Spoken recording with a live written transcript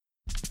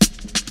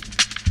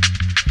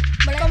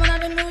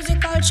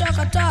musical shock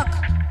attack.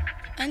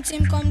 And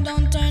him come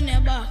down, turn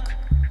your back.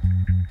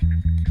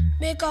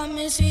 Because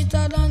me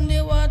sweeter than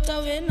the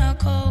water when a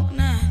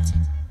coconut.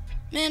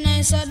 Me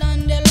nicer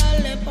than the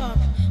lollipop.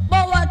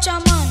 But watch a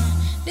man,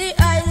 the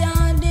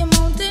higher the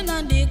mountain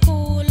and the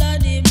cooler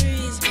the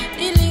breeze.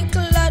 The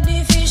littler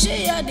the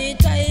fishy, the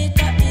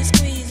tighter the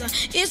squeeze.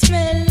 It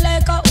smell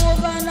like a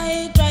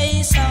overnight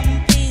rice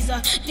and peas.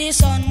 The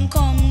sun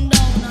come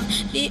down,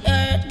 the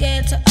earth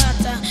get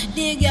hotter.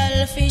 The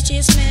girl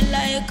fishy smell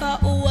like a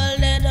old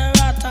leather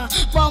ratter.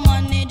 But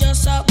money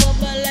just a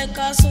bubble like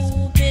a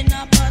soup in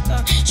a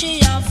pot. She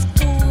have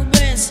two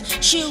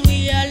breasts, she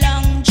wear a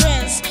long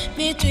dress.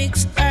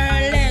 Betwixt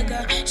her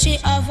leg, she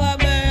have a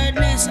bird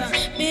nest.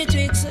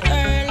 Betwixt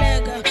her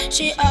leg,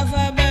 she have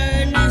a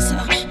bird nest.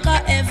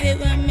 Cause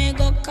everywhere me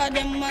go, cause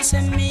them must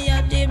say me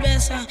a the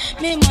best.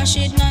 Me mash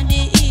it na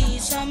the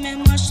east, me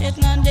mash it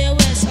na the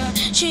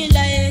west. She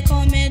like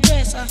how me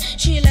dress,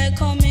 she like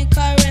how me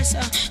caress.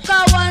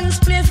 Cause one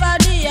spliff a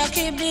day,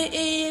 keep the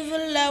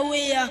evil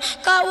away.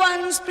 Cause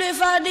one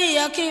spliff a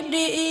day, keep the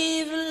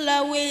evil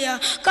away.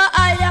 Cause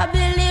I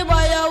believe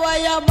why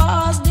you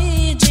boss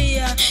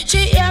DJ. She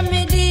hear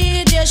me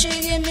DJ,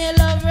 she give me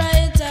love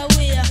right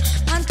away.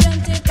 And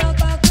 20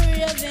 pack of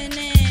craving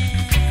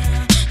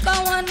it.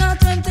 Cause one or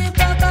 20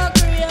 pack of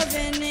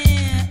craving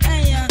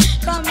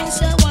it. Cause me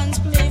say one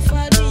spliff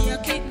a day,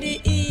 keep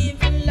the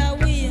evil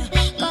away.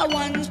 Cause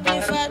one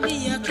spliff a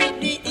day, keep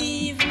the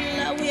evil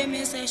away.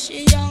 Me say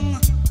she young.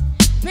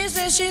 Me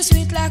say she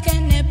sweet like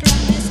any plum.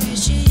 Me say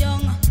she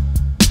young.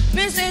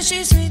 Me say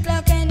she sweet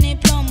like any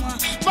plum.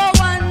 But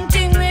one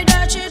thing with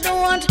her, she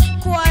don't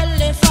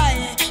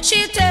qualify.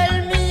 She tell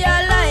me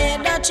a lie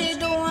that she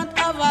don't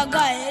have a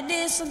guy.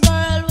 This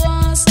girl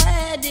won't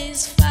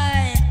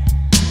satisfy.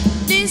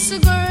 This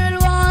girl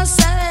won't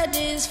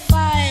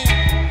satisfy.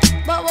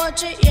 But what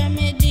she hear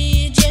me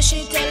DJ,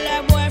 she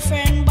tell her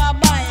boyfriend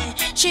bye-bye.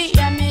 She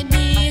hear me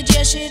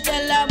DJ, she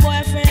tell her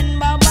boyfriend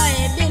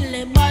bye-bye.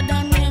 Billy bad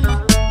on him,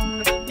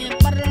 me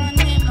bad on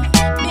him.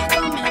 Me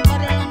come me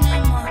bad on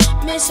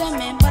him. Me say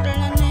me bad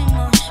on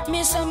him.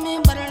 Me say me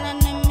bad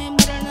on him. Me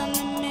bad on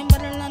him. Me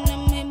bad on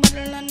him. Me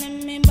bad on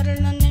him. Me bad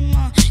on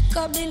him.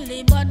 Cause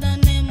Billy bad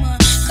on him.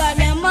 Cause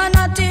them man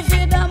not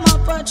feed them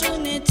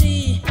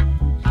opportunity.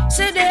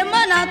 Say them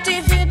man not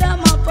feed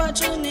them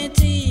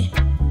opportunity.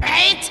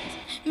 Right?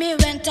 Me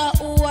went to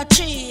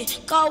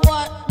O3, cause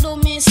what do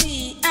me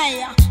see?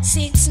 Aya,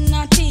 6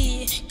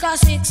 natty, cause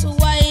 6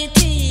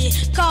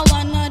 whitey, cause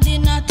one of the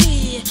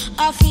natty,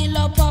 I fill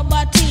up a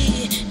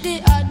body,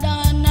 the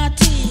other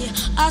natty,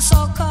 I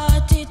suck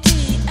a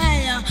titty.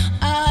 Aya,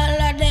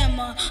 all of them,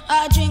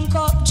 I drink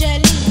up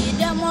jelly,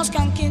 them must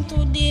skank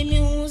into the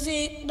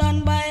music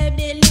done by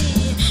Billy.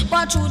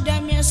 But through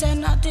them you say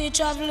natty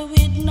travel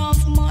with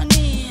enough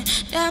money.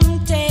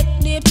 Them take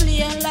the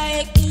plane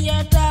like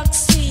air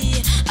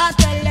taxi. I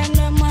tell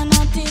them man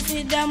not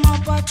feed them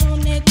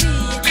opportunity.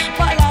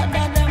 Follow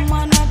them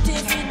man not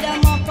feed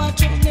them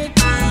opportunity.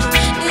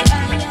 The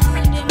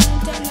higher the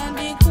mountain and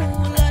the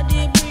cooler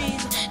the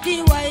breeze. The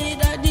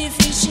wider the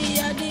fishy,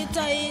 the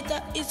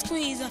tighter it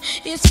squeeze.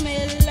 It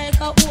smell like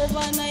a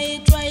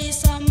overnight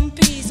rice and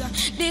peas.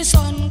 The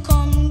sun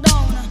come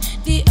down,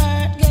 the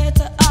earth get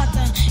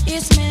hotter.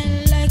 It smell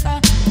like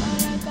a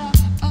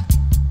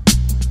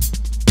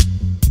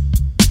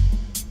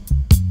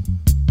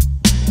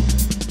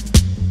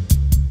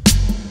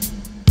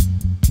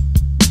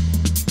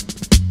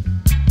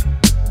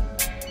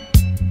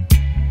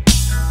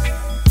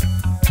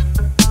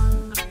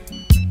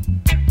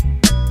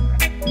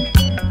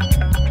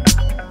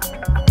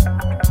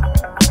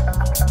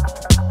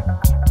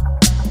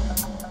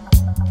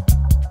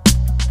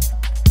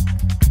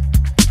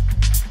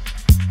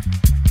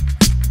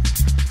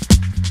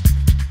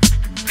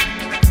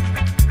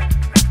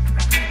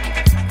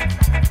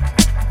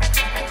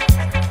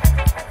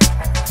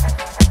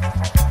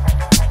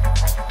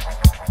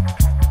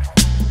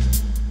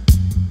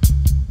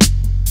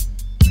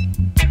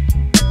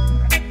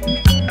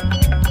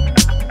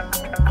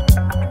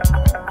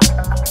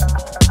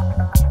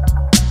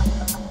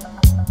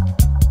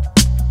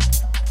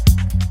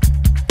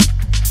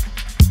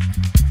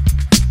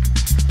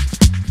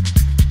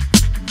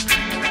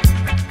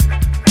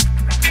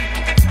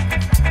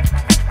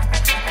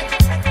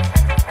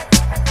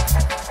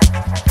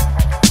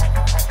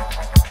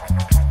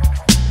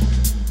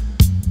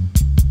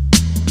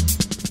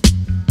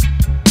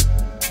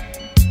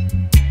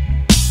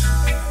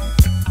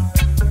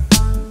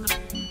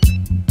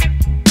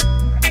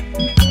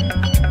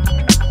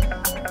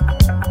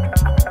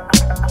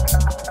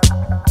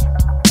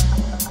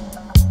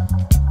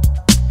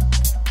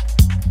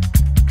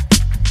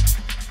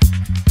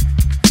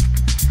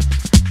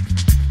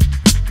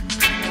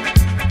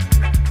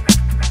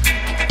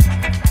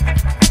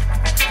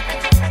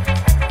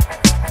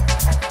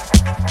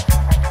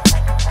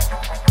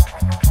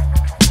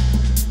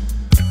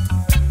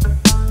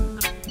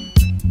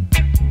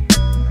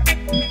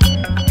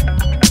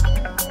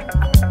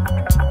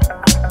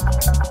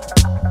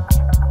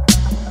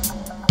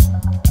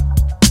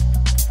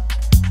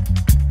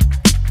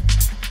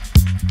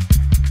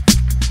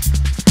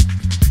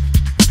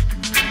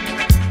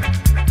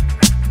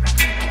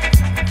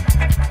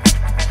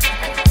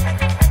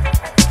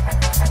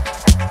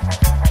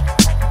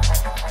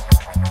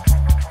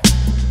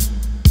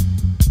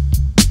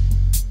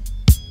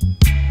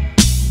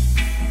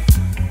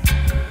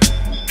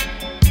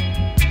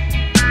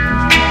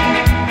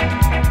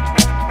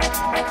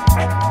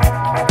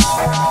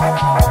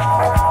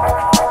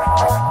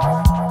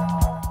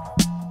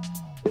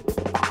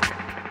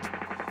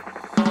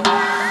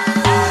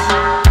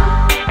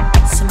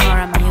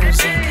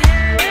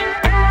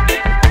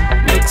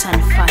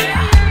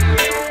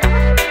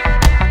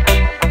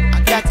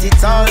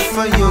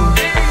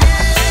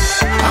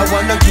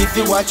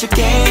what you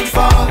came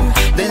for.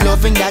 The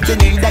loving that you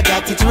need, I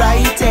got it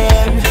right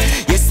here.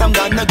 Yes, I'm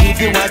gonna give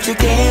you what you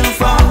came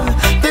for.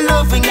 The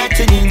loving that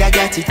you need, I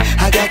got it,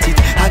 I got it,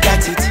 I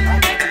got it.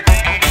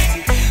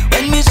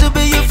 When me should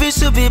be, you feel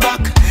should be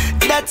back.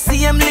 That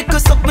same little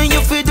something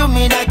you feel do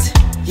me that.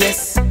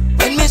 Yes.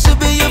 When me should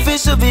be, you feel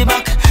should be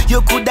back.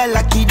 You coulda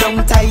lock it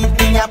down tight,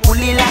 then you pull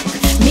it lock.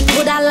 Me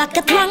coulda lock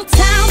it wrong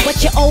town, but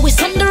you're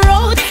always on the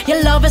road.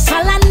 Your love is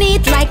all I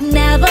need, like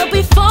never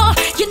before.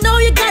 You know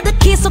you got the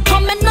key, so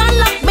come and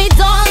unlock me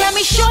door. Let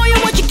me show you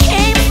what you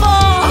came for.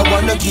 I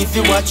wanna give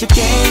you what you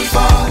came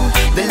for.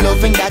 The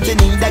loving that you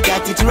need, I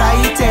got it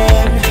right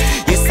here.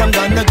 Yes, I'm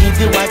gonna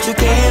give you what you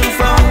came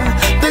for.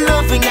 The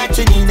loving that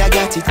you need, I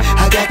got it,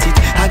 I got it,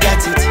 I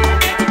got it.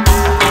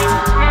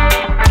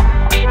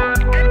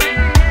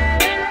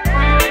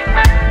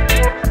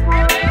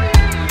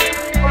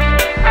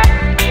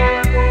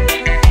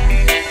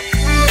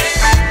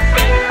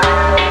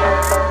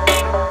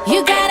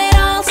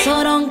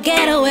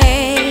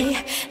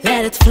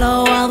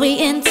 Flow while we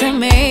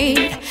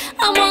intimate.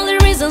 I'm all the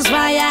reasons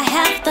why I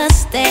have to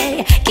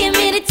stay. Give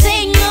me the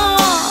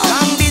tingle.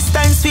 Long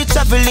distance we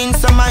traveling,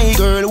 so my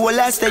girl, hold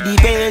a steady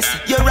pace.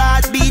 Your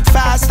heart beat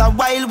faster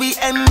while we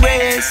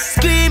embrace.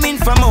 Screaming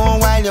for more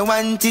while you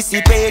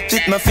anticipate.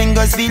 With my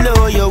fingers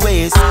below your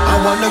waist. I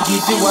wanna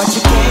give you what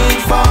you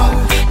came for.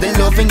 The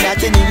loving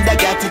that you need, I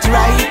got it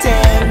right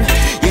here.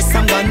 Yes,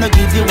 I'm gonna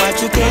give you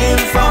what you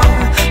came for.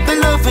 The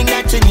loving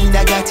that you need,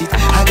 I got it,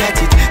 I got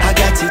it, I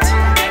got it.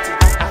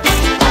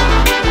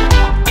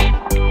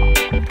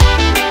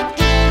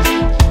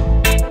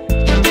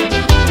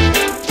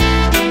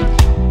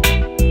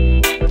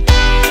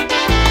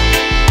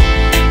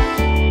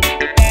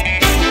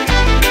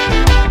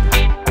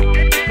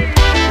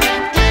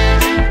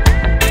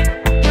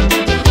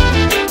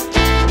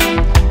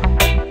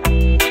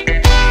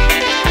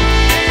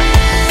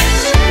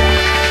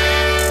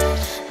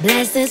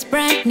 Bless this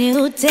brand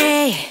new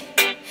day,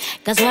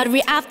 cause what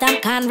we have done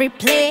can't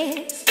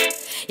replace.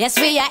 Yes,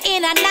 we are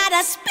in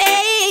another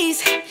space.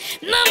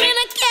 No, me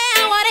not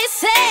care what they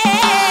say.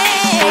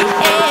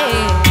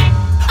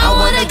 I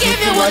wanna give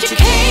you what you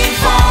came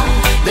for.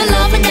 The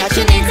loving that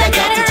you need, I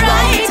got it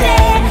right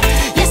there.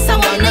 Yes, I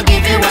wanna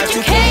give you what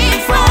you came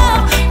for.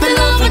 The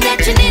loving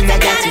that you need, I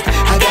got it,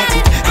 I got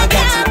it, I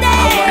got it.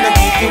 I wanna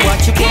give you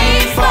what you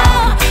came for.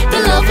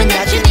 The loving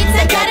that you need,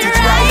 I got it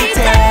right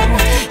there.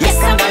 Yes,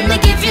 I wanna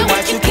give you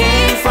what you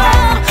came for.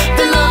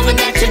 The loving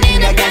that you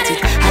need, I got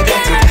it, I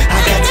got it, I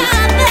got it.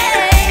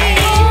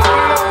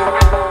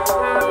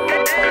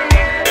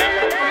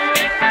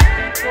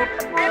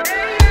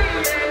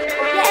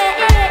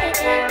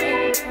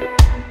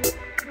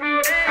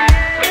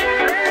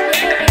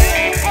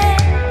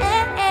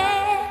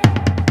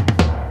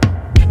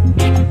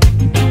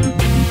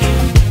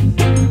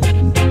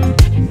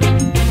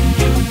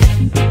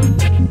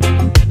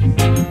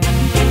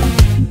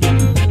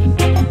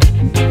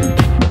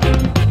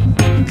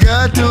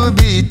 To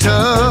be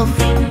tough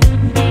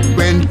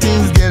when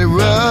things get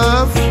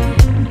rough.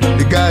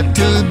 You got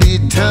to be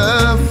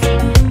tough,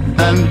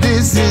 and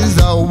this is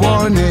a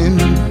warning.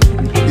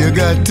 You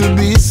got to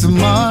be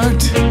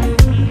smart.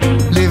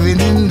 Living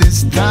in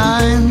this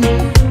time,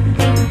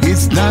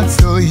 it's not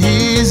so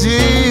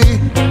easy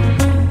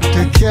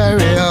to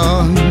carry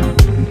on.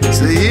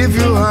 So if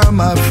you are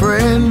my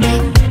friend,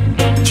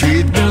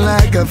 treat me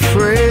like a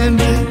friend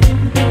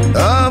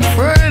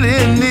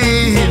in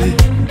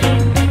need.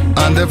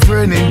 And a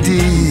friend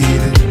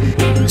indeed.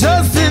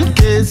 Just in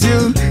case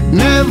you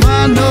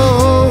never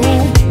know,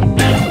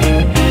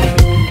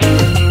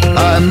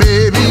 or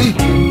maybe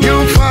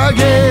you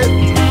forget,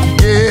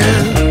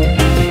 yeah.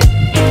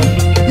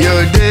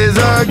 Your days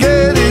are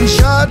getting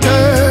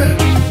shorter.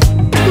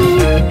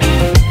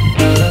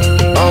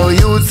 Oh,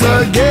 youths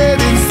are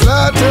getting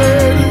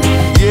slaughtered,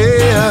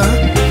 yeah.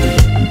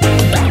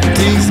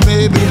 Things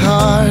may be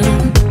hard,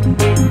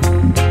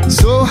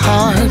 so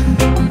hard,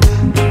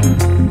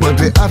 but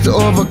we have to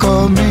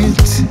overcome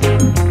it,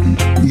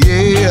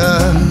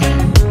 yeah.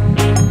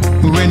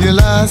 When you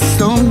lost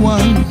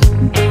someone,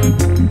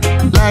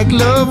 like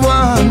loved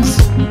ones,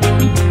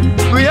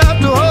 we have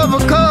to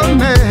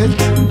overcome it,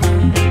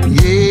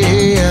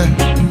 yeah.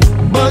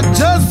 But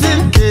just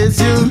in case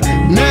you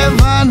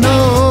never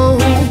know,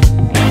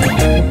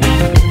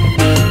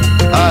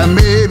 or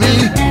maybe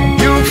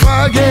you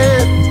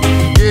forget,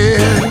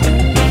 yeah.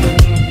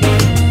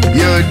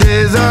 Your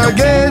days are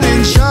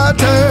getting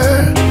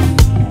shorter.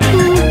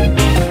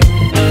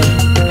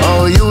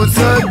 Oh, youths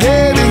are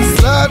getting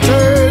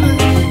slaughtered,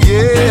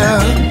 yeah.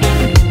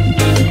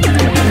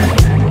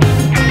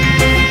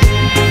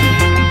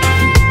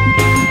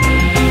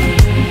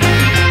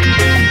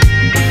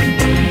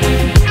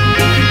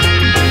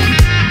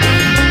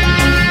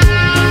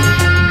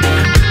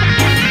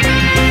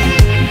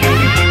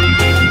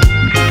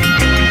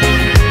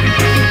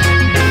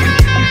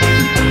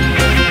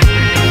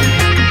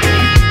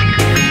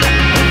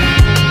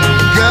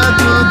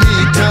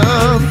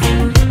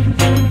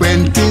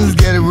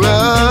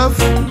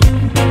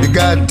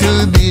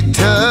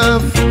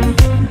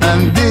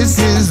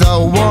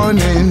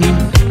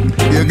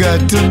 You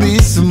got to be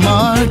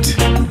smart.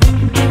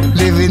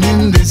 Living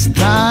in this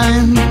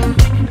time,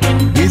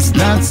 it's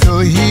not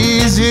so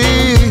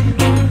easy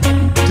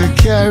to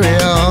carry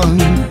on.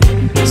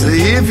 So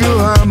if you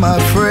are my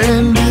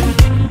friend,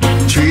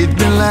 treat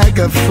me like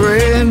a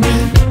friend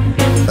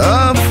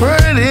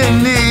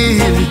in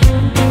need,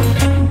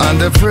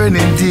 and a friend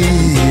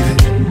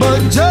indeed.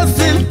 But just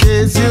in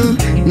case you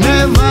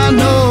never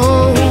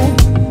know,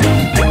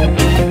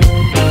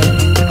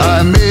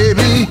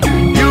 maybe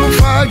you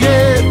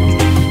forget,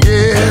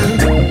 yeah.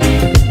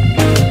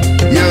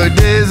 Your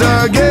days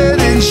are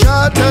getting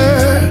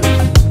shorter.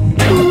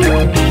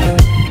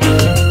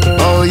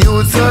 Oh,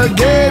 youths are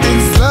getting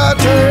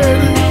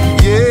slaughtered,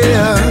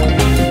 yeah.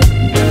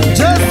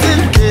 Just in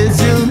case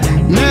you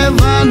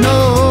never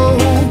know,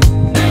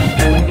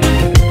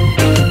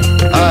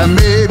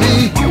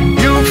 maybe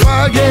you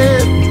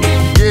forget,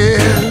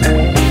 yeah.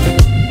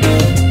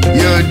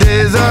 Your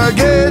days are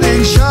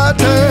getting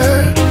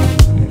shorter.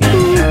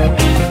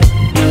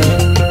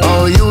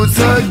 Oh, youths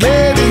are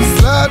getting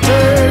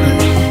slaughtered,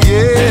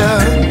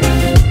 yeah.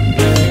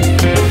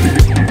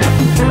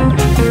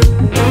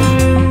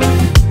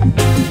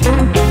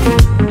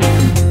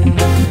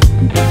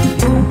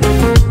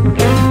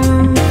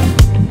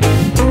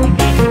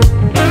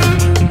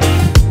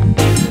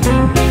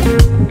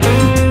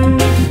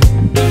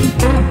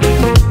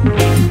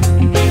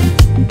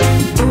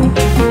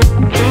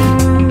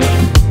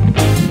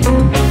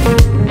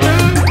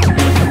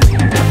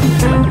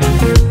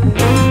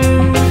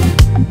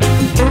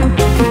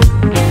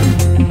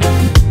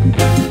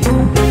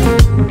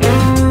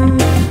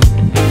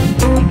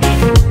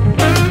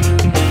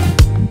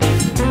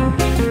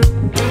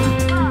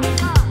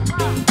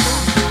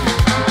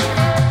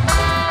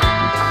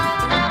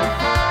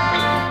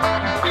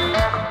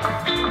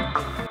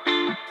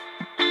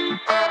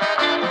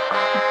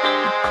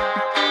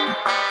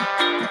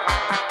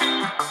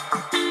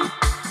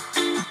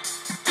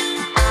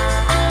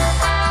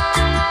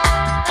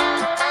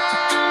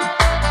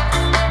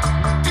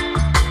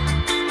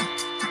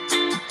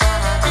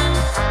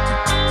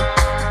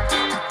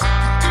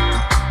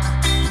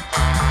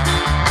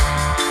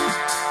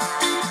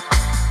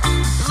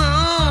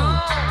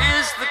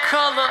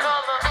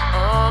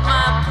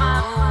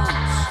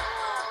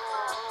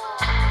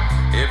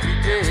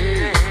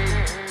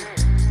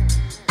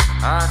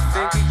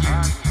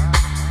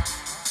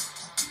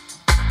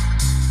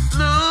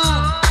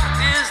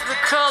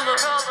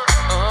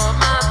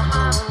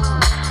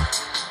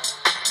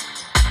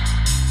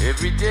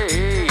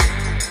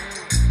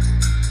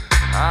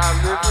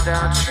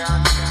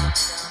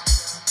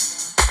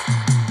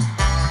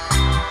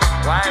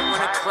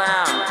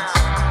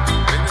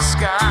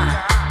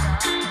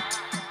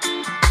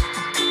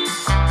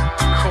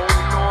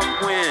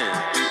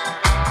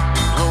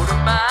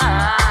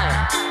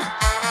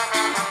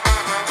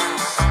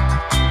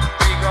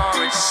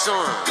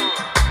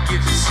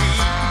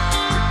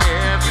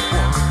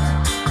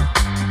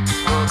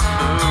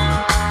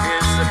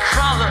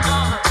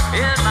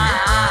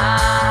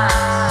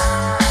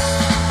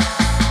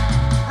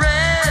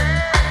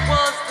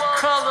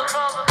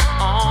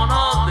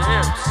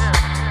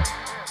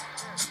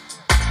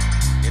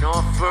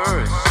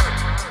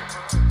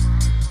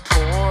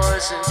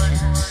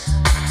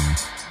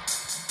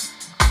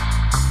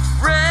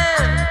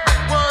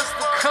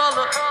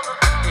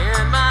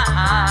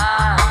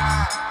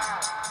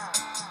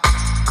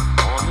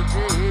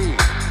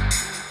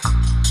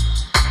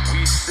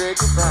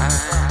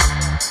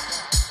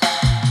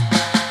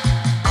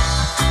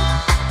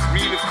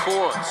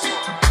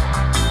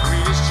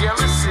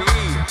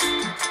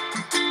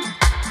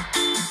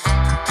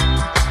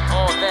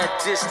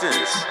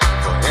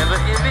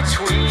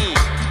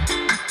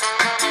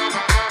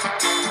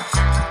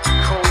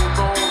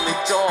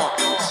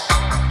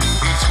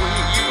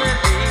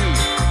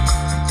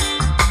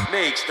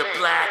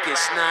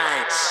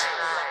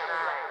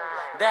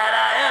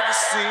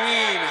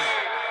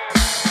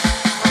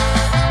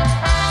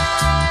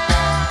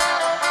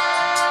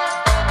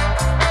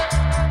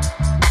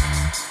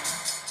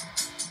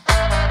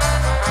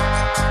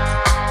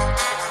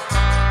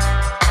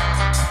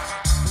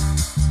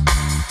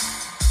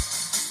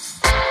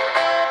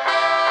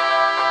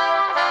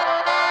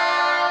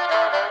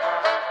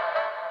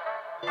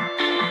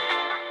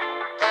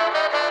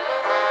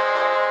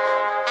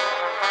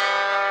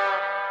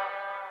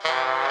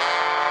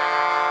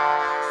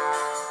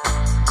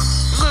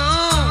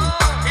 Blue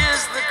is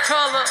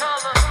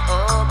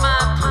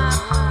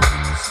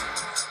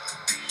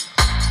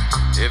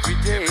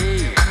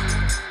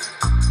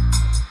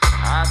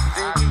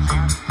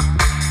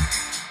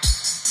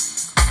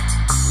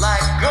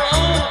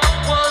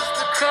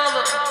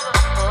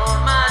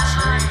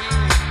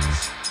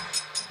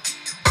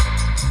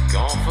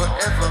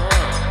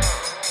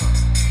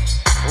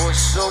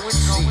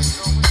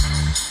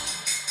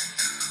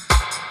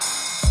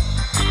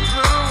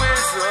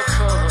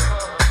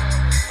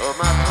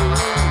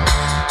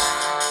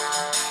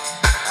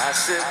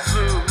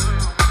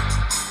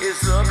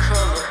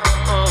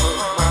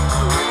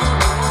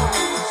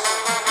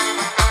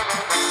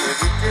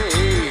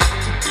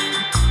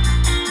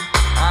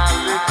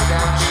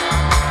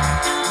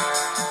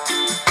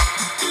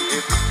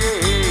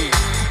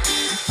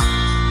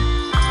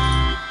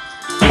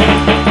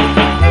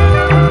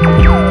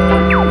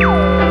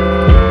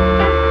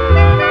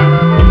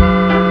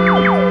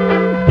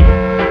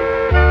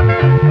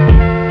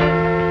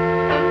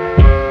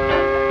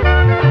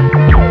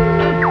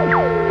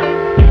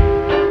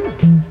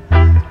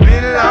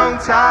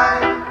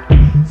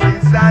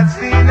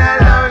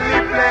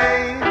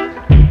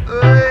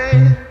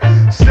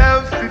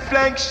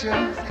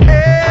patience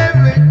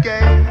every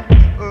game.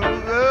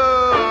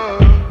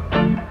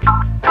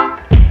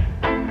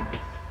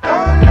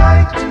 Don't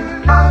like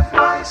to love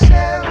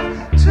myself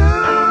too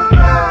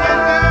much.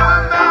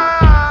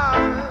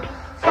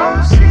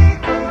 For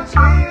secrets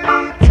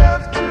really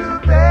tough to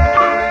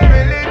bear.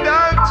 Really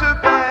tough to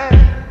bear.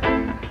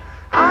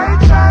 I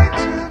try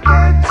to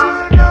get to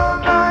know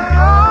my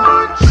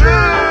own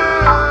truth.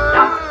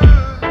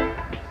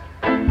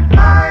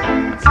 My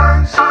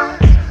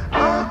intentions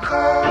are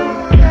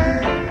cold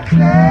and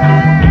clear.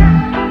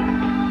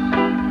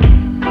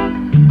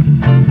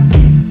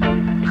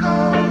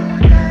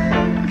 Cold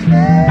and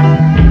clear.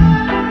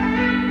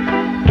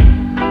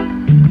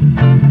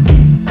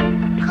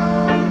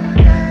 Cold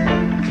and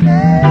clear.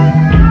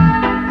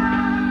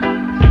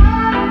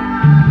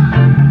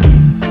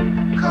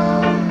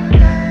 Cold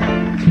and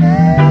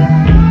clear.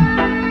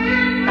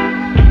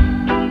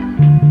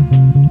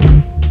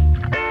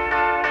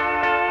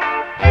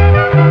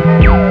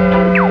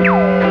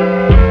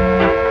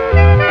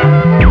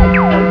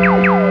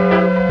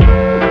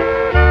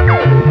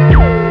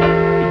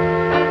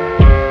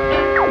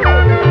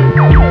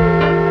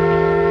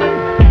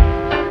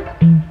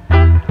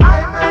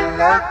 I'm a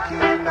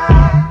lucky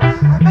man.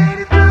 I made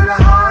it through the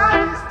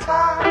hardest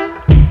time.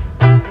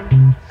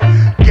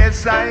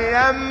 Guess I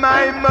am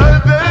my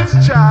mother's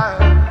child.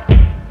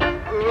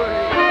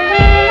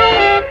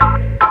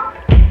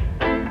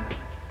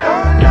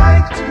 Don't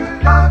like to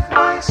love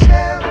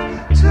myself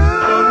too.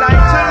 Don't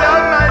like to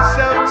love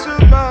myself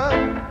too much.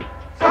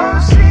 For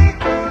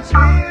secrets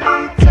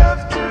really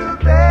tough to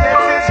bear.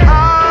 Yes, it's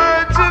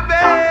hard to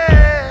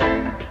bear.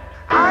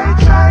 I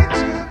try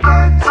to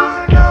get to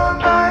know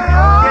my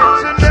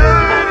own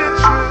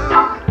truth.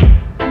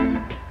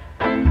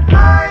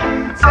 My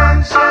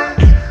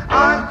intentions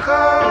are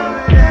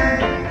cold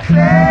and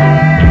clear.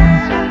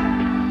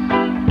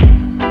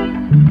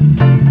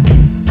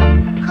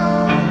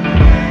 Cold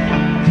and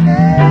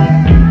clear.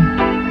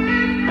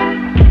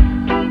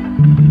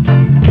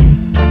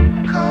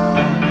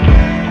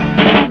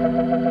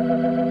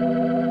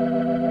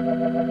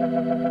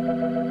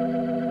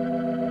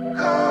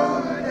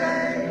 Cold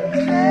and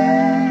clear.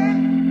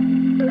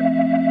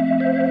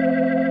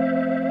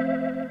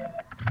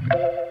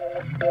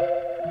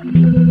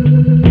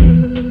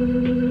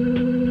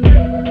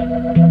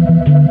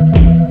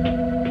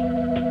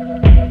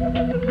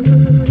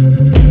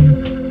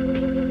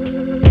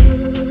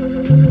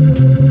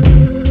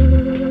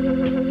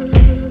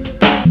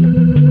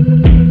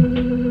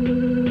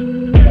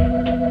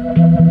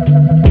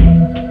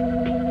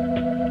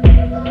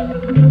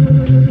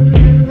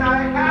 I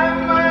am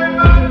my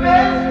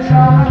mother's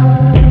child.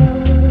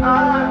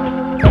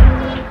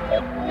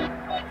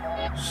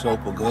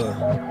 Super good.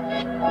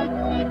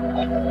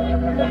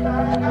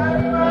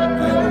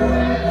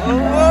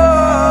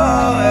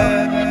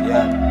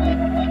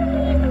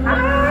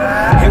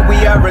 Here we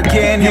are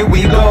again, here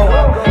we go.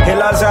 Here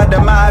lies our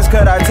demise,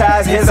 cut our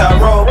ties, here's our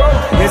rope.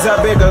 Here's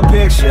our bigger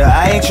picture,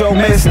 I ain't your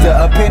mister.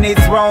 A penny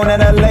thrown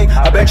in a lake,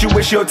 I bet you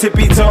wish your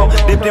tippy toe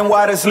dipped in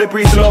water,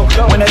 slippery slope.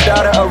 When a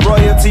daughter of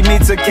royalty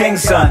meets a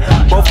king's son,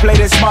 both played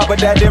it smart, but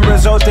that didn't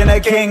result in a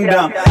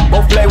kingdom.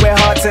 Both play with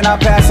hearts in our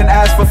past and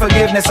ask for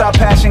forgiveness. Our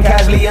passion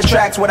casually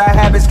attracts what our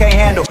habits can't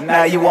handle.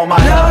 Now you want my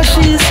love. Now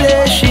she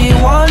says she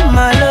want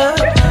my love,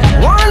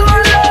 want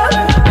my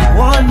love,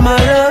 want my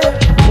love.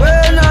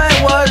 When I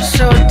was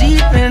so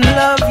deep in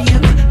love, you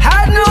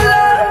had no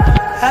love,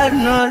 had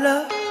no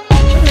love.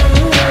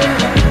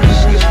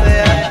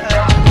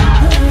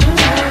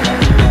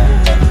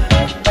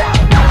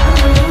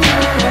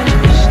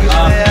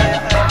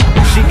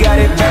 She got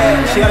it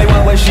bad, she only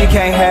want what she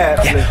can't have.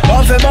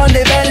 Off him on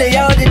the belly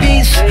of the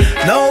beast.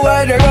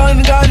 Nowhere to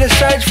run, gotta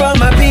search for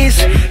my peace.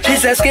 She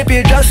said, Skip,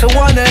 you just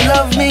wanna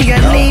love me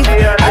and leave.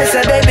 I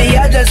said, baby,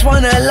 I just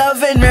wanna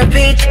love and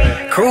repeat.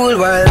 Cruel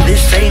world,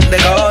 this ain't the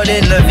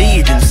garden of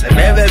Eden.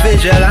 Very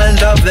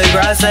vigilant of the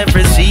grass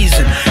every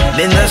season.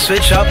 Me no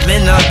switch up, me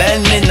no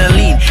bend, me no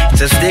lean.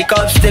 So stick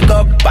up,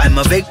 I'm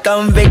a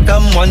victim,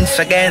 victim once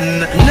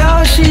again.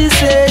 Now she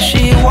says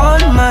she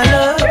want my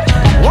love,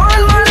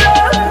 want my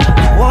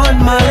love, want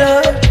my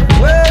love.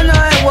 When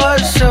I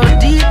was so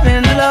deep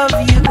in love,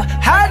 you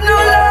had no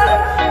love,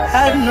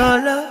 had no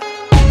love.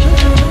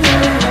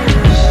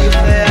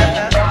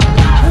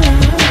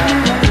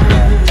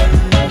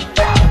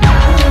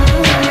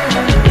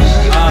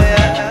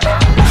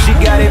 She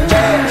got it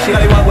bad, she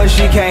only want what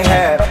she can't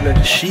have.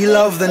 She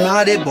love the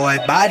naughty boy,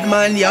 bad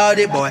man,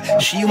 yardy boy.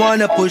 She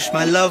wanna push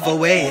my love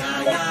away.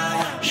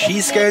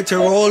 She's scared to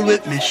roll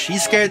with me,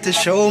 she's scared to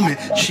show me.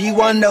 She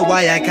wonder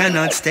why I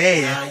cannot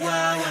stay.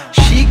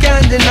 She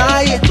can't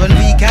deny it when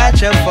we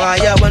catch a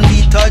fire. When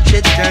we touch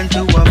it, turn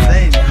to a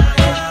flame.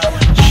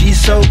 She's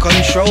so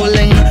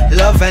controlling,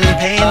 love and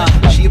pain.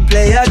 She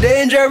play a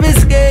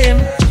dangerous game.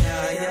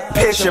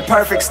 Picture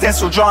perfect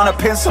stencil, drawing a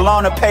pencil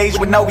on a page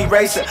with no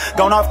eraser.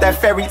 Gone off that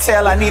fairy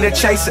tale, I need a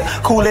chaser.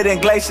 Cooler than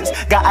glaciers,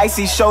 got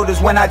icy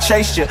shoulders when I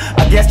chased you.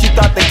 I guess you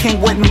thought the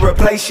king wouldn't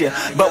replace you,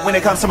 but when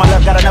it comes to my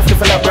love, got enough to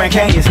fill up Grand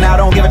Canyons. Now I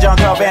don't give a John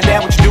Carl Van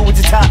Damme what you do with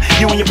your time.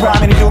 You and your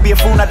prime, and he do be a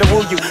fool not to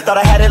woo you.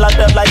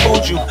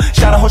 you.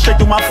 Shot a hole straight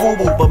through my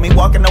FUBU, but me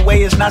walking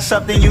away is not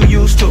something you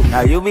used to.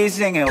 Now you be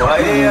singing, why?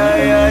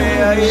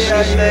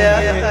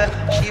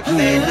 She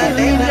playing a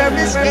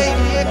dangerous game.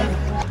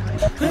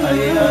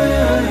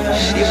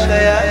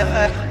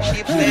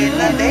 She playing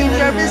a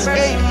dangerous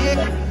game.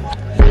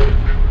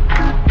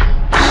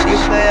 She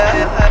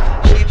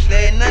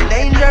playing a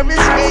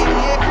dangerous game.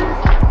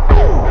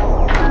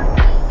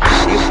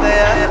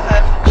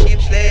 She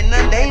playing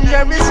a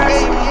dangerous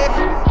game.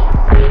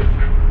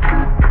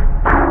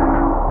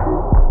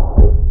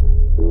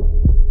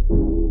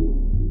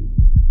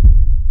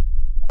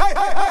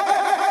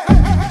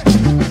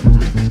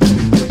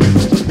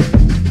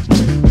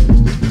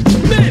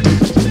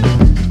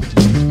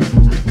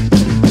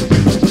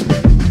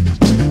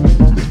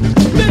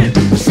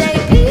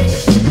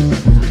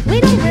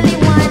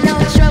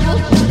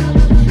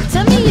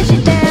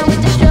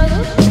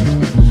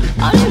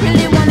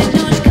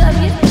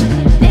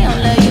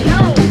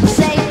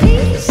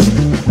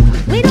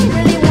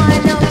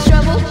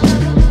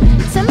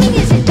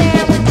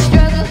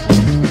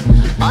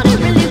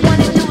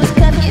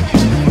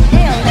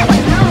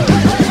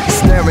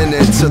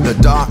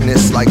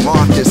 Like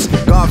Marcus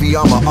Garvey,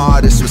 I'm an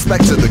artist.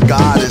 Respect to the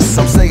goddess.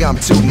 Some say I'm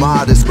too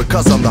modest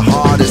because I'm the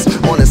hardest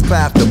on this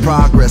path to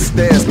progress.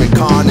 There's been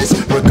carnage.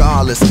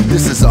 Regardless,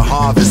 this is a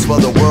harvest for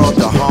the world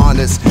to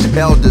harness.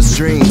 Elders'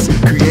 dreams,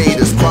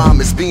 creators'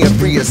 promise. Being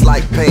free is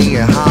like paying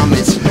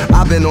homage.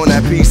 I've been on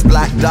that piece,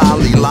 Black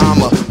Dalai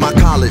Lama. My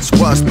college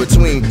was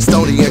between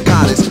Stony and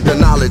College. The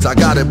knowledge, I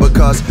got it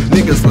because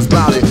niggas was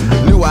bout it.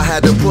 Knew I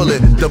had to pull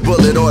it, the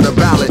bullet or the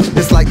ballot.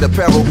 It's like the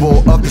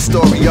parable of the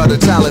story of the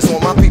talents.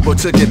 When my people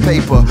took it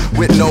paper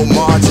with no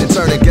margin,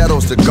 turning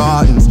ghettos to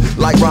gardens.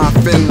 Like Ron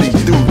Finley,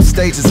 through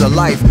stages of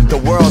life, the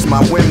world's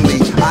my Wembley.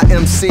 I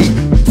MC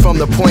from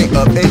the point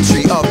of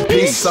entry of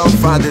peace. Some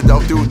find it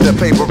out through the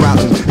paper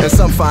routing, and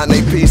some find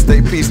they peace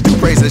through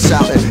praise and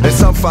shouting, and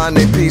some find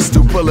they peace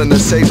through pulling the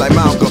shade like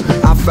Malcolm.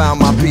 I found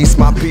my peace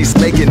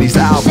making these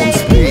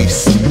albums.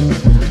 Peace.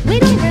 We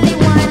don't really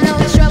want no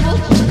trouble.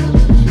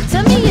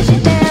 Tell me if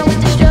you're down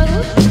with the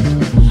struggle.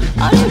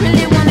 All they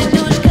really wanna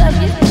do is cuff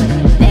you.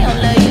 They don't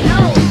love you.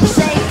 No.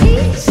 Say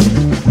peace.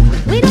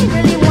 We don't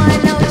really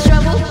want no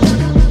trouble.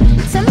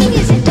 Tell me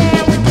if you're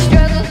down with the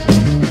struggle.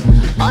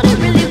 All they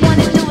really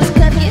wanna do is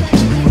cuff you.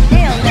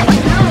 They don't love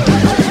you. No.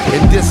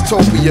 In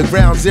dystopia,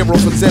 ground zero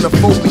for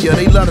xenophobia.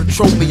 They love to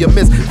trope me or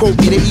misquote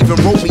me. They even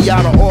wrote me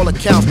out of all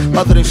accounts,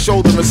 other than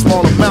show them in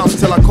small amounts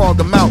till I called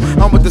them out.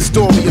 I'm what the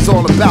story is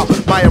all about.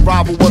 My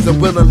arrival wasn't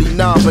willingly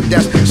none, but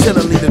that's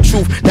chillingly the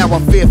truth. Now I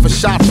fear for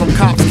shots from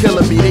cops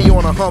killing me. They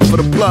on a hunt for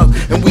the plug,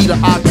 and we the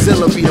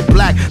auxiliary, the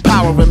black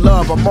power and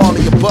love. I'm all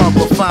the above,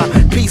 but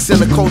find peace in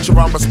the culture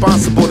I'm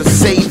responsible to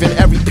save. In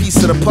every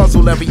piece of the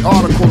puzzle, every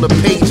article, the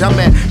page, I'm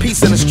at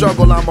peace in the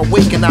struggle. I'm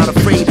awake and not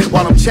afraid,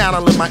 while I'm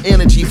channeling my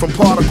energy from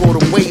particle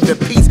to wave at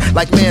peace.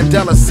 Like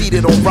Mandela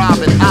seated on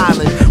Robben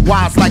Island,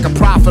 wise like a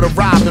prophet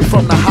arriving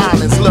from the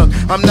highlands. Look,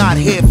 I'm not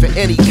here for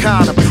any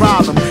kind of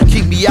problem.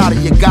 Keep me out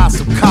of your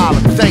gossip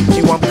column. Thank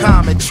you, I'm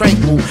calm and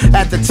tranquil.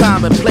 At the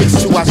time and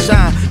place to I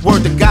shine.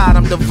 Word to God,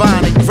 I'm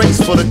divine and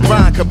graceful. The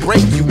grind could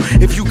break you.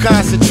 If you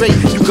concentrate,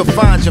 you can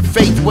find your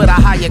faith where the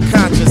higher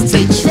conscience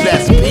takes you.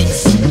 That's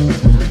peace.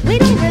 We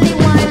don't really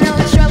want no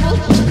trouble.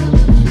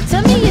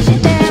 Tell me if you're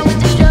down with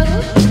the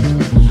struggle.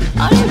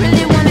 All they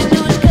really wanna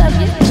do is cuff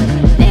you.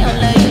 They don't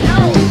love you. No.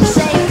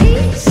 Say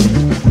peace.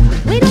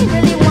 We don't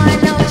really want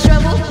no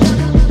trouble.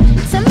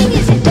 Tell me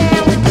if you're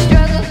down with the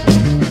struggle.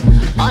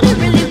 All they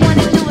really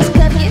wanna do is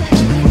cuff you.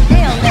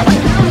 They don't love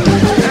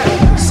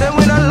you. Say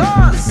we not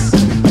lost.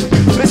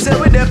 Me say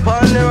we dey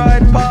on the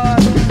right path.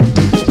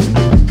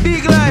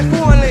 Big life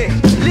only,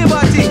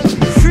 liberty,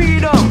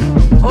 freedom.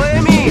 Oh,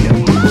 you mean?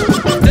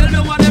 Tell me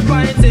what they're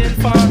fighting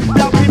for.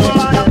 The people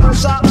under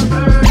pressure.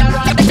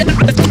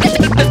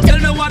 Tell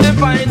me what they're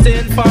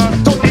fighting for.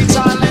 To be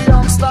Charlie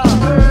Youngster.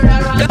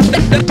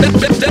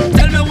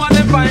 Tell me what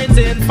they're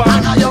fighting for.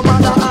 And your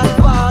mother and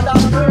father.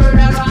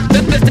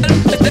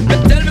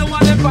 Tell me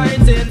what they're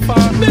fighting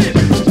for.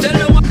 Tell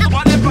me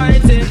what they're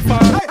fighting for.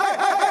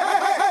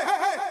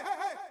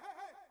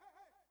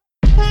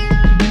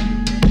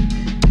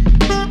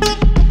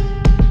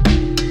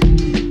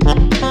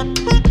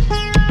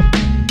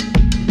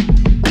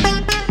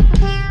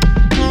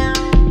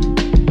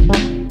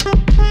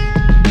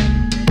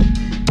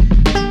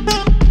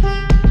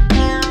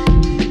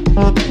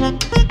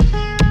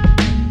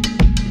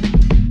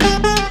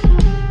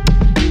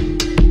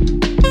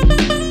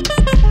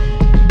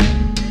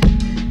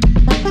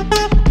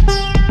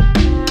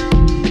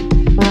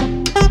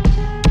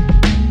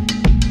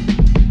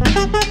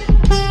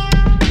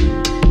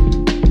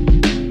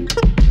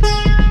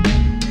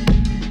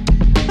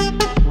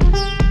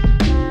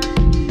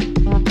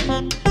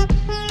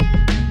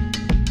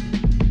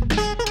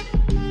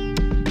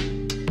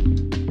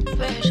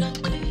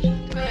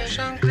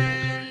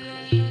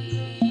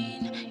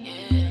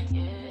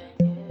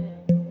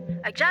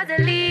 Like Jazz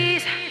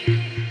Elise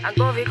and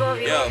Govy.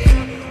 Yo,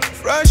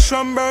 Fresh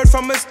from bird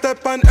from a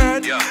step on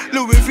earth.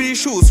 Louis V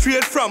shoes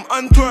straight from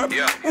Antwerp.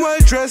 Well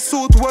dressed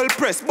suit, well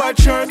pressed, bad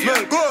shirt.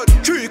 Well good,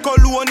 3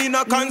 cologne in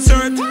a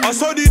concert. I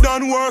saw the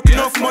done work,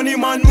 enough money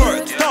man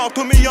worth. Talk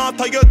to me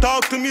after you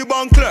talk to me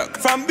bank clerk.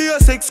 From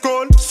basic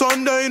school,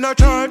 Sunday in a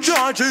church.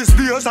 Charges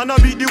days and I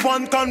be the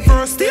one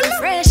converse still.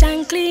 Fresh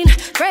and clean,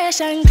 fresh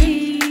and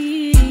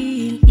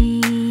clean.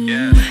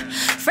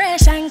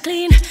 Fresh and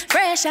clean,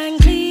 fresh and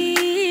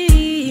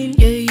clean.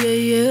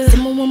 Yeah. The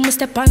moment we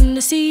step on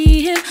the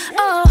scene,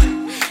 oh,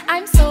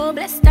 I'm so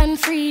blessed and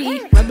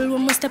free. Rebel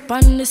when we step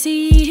on the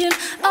scene,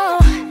 oh,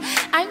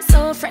 I'm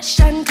so fresh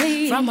and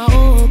clean. From I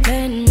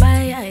open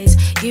my eyes,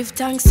 give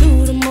thanks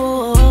to the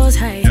Most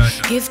High.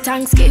 Give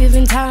thanks,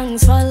 giving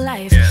thanks for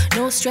life.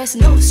 No stress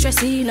in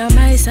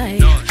my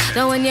side.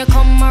 So when you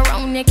come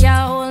around, you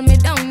can't hold me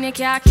down, you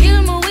can't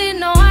kill me with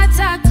no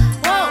attack.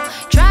 Whoa,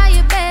 try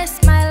your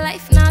best, my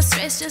life not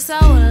stress, just a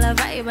whole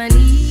vibe and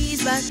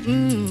ease. But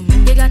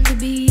you got to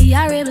be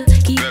a rebel.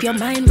 Keep your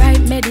mind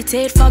right,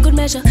 meditate for good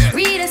measure.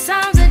 Read the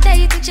Psalms a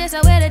day to chase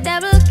away the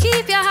devil.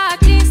 Keep your heart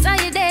clean so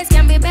your days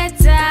can be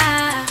better.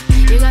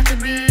 You got to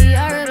be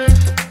a rebel.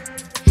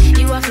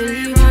 You have to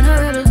live on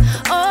a rebel.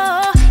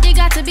 Oh, you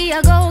got to be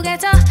a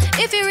go-getter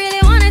if you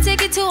really wanna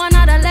take it to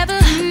another level.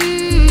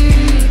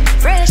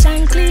 Fresh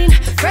and clean,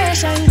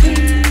 fresh and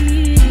clean.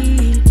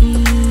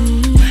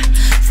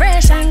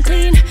 Fresh and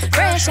clean,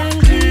 fresh and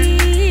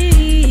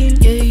clean.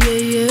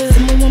 Yeah. The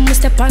moment we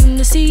step on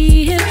the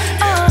scene,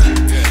 oh,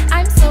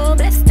 I'm so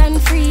blessed and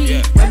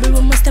free. Rebel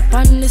when we step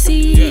on the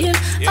scene,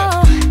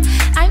 oh,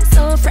 I'm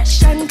so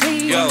fresh and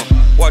clean. Yo,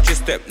 watch your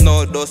step,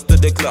 no dust to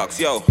the clocks.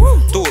 Yo,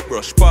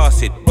 toothbrush,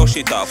 pass it, brush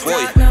it off.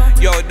 Boy,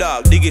 yo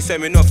dog, diggy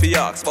send me no for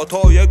yaks. But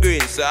how you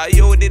green, sir?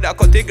 You did a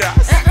cut the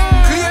grass.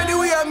 Clear the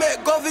way I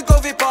make govy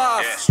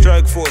pass.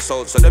 Strike force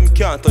out so them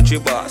can't touch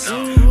your boss.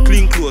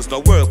 Clean clothes, no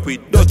work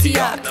with dirty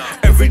heart.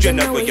 Every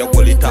gender where you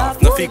pull it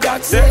off, no figure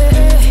say.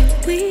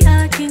 We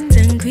are kings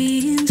and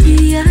queens,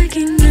 we are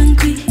kings and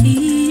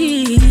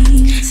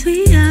queens.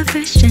 We are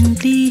fresh and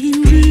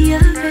clean, we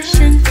are fresh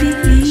and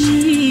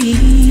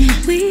clean.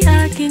 We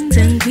are kings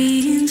and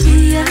queens,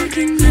 we are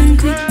kings and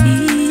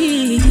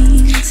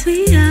queens.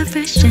 We are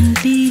fresh and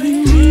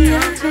clean, we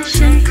are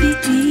fresh and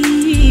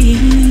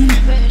clean.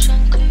 Fresh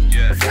and clean,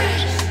 fresh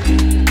and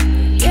clean.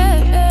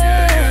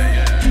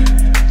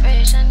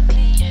 Fresh and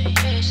clean,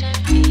 fresh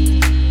and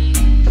clean.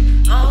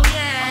 Oh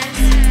yes,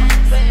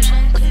 fresh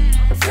and clean,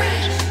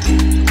 fresh and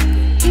clean.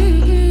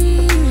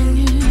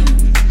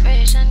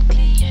 Fresh and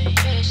clean,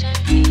 fresh and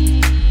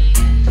clean.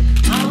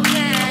 Oh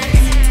yes,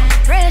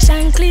 fresh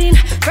and clean,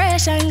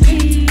 fresh and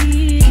clean.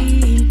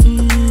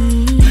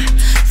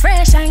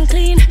 Fresh and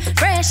clean,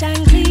 fresh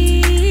and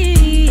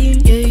clean.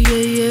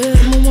 Yeah.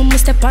 When we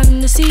step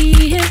on the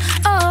scene,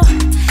 oh,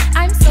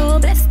 I'm so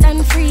blessed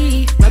and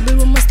free. Rebel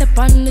when we step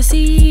on the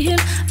scene,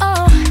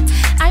 oh,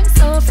 I'm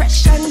so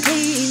fresh and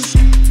clean.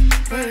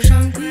 Fresh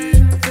and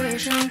clean,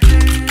 fresh and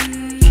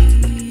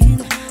clean.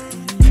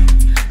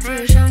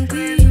 Fresh and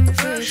clean,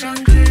 fresh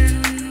and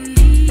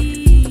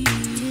clean.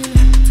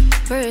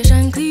 Fresh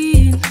and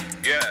clean.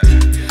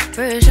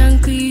 Fresh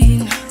and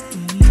clean.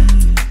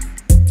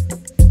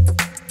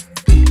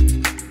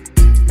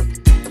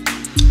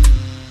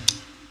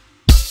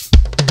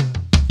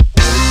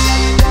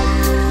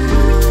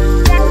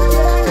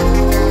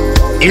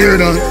 Hear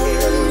that?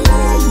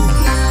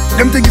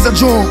 Them think it's a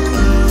joke.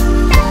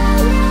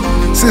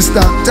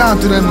 Sister, talk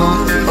to them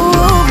now.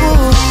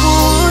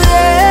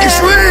 Yeah. It's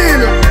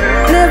real.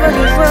 Never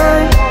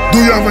define. Do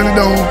you have any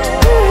doubt?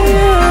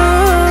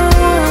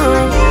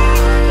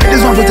 This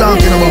is what we're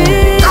talking about.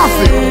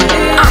 Nothing.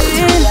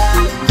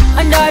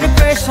 Under the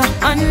pressure,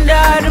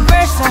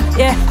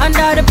 yeah,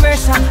 under the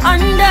pressure.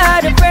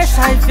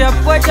 If your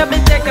porch up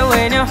and take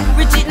away now,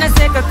 reach it in a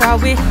second,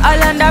 cause we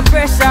all under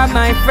pressure,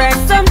 my friend.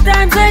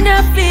 Sometimes when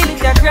you feel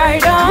it, you cry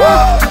down.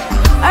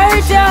 I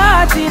hurt your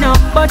heart, you know,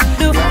 but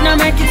do not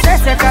make it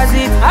stress, cause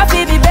it I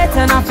feel be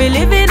better, not feel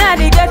living at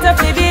the ghetto,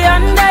 feel be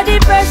under the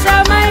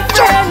pressure, my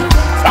friend.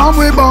 From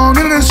we born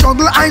in the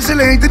struggle,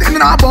 isolated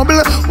in a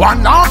bubble.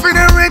 One half for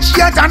the rich,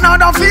 yet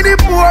another for the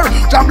poor.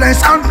 God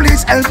bless and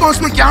please help us,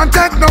 we can't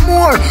take no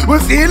more.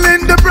 We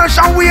feeling the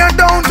pressure, we are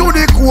down to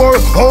the core.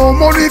 Oh,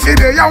 money for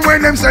the and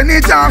when them send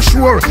it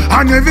offshore.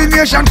 And every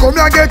nation come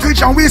here get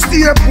rich and we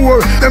stay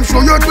poor. Them show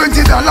you $20,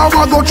 we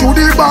go through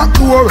the back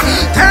door.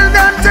 Tell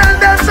them,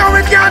 so we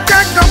can't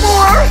take no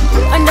more.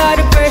 Under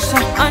the pressure,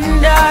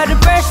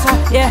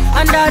 yeah,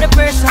 under the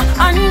pressure.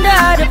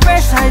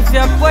 If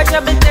your porch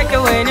up and take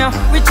away now,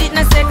 we cheat in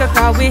a second,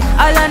 cause we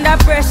all under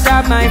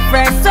pressure, my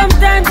friend.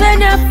 Sometimes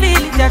when you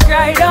feel it, you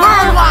cry down.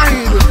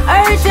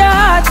 I hurt your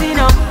heart, you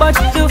know, but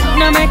do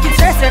not make it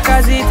stress,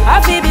 cause it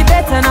I feel be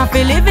better, not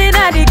feel living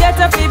at the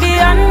ghetto, feel be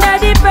under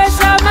the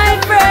pressure, my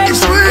friend.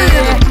 It's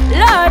real.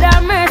 Yeah. Lord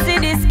have mercy,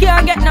 this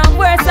can't get no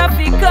worse. I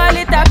feel call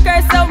it a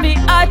curse, so me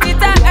heart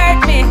it and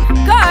hurt me.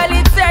 Call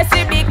it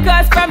thirsty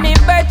because from me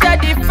birth to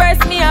the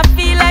first me, I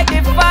feel like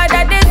the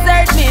father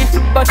desert me.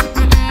 But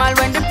all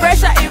when the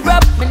pressure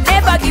erupt, me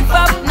never give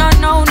up.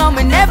 No,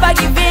 me never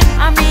give in.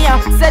 And me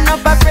up, send up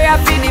a prayer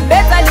for the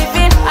better living.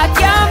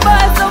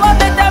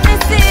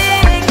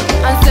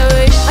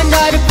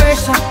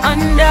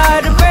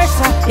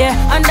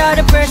 Under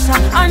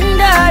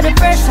the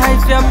pressure,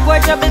 if you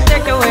watch up and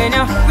take away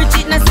now. We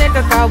cheat in a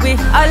second, cause we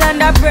all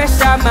under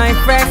pressure, my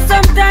friend.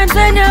 Sometimes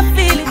when you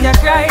feel it, you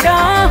cry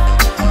down.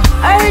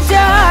 I hurt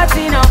your heart,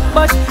 you know,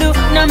 but do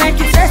not make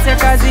it stress you,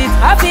 cause it's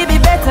happy be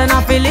better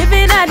not be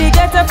living at the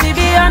ghetto, to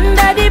be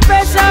under the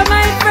pressure,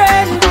 my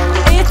friend.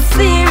 It's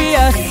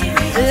serious,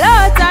 a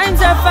lot of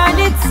times I find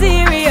it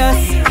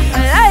serious.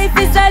 Life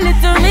is a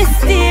little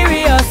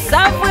mysterious.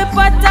 Half we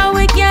pot and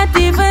we can't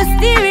even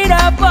steer it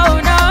up, oh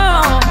no.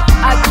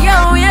 I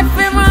can't wait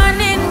for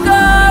morning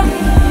come.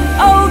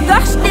 Oh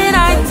gosh, the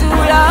night too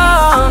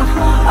long.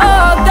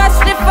 Oh gosh,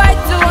 the fight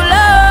too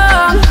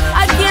long.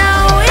 I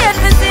can't wait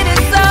to see the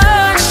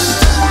sun.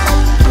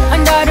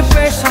 Under the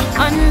pressure,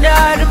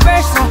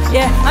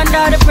 yeah,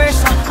 under the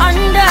pressure,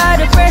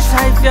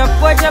 if you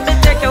watch up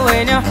and take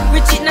away now. We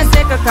cheat in a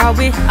second, cause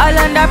we all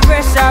under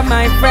pressure,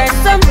 my friend.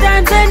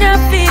 Sometimes when you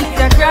feel it,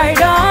 you cry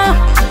down.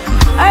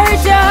 I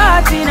hurt your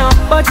heart, you know,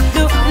 but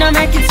do not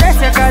make it stress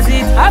you, cause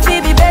it's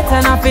happy be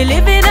better not be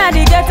living at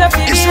the ghetto,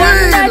 be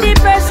under the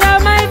pressure,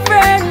 my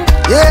friend.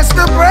 Yes,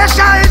 the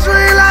pressure is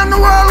real and the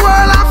whole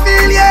world I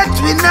feel, yet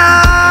we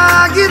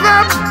not give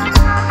up.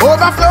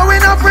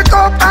 Overflowing up with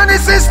cup and the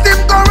system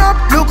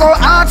corrupt. Look how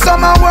hard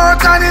summer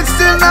work and it's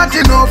still not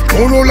enough.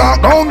 Oh no,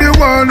 lock down the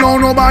world,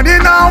 no nobody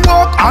now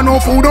walk. And no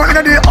food out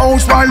in the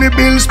house while the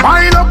bills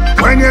pile up.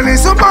 When you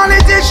listen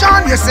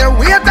politician, you say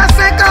wait a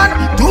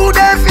second. Do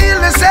they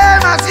feel the same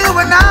as you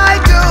and I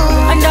do?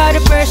 Under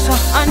the pressure,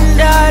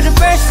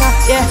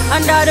 yeah,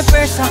 under the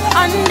pressure,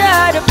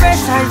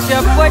 if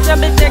you watch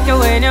up and take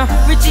away now.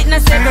 We cheat in a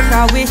second,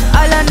 cause we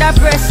all under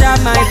pressure,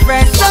 my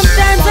friend.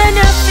 Sometimes when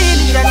you feel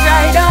it, you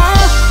cry down.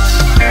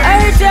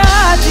 I hurt your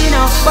heart, you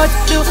know, but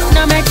do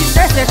not make it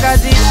stress you, cause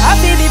it's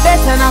happy be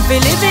better not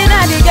be living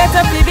at the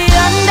ghetto, be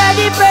under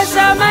the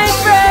pressure, my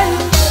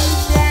friend.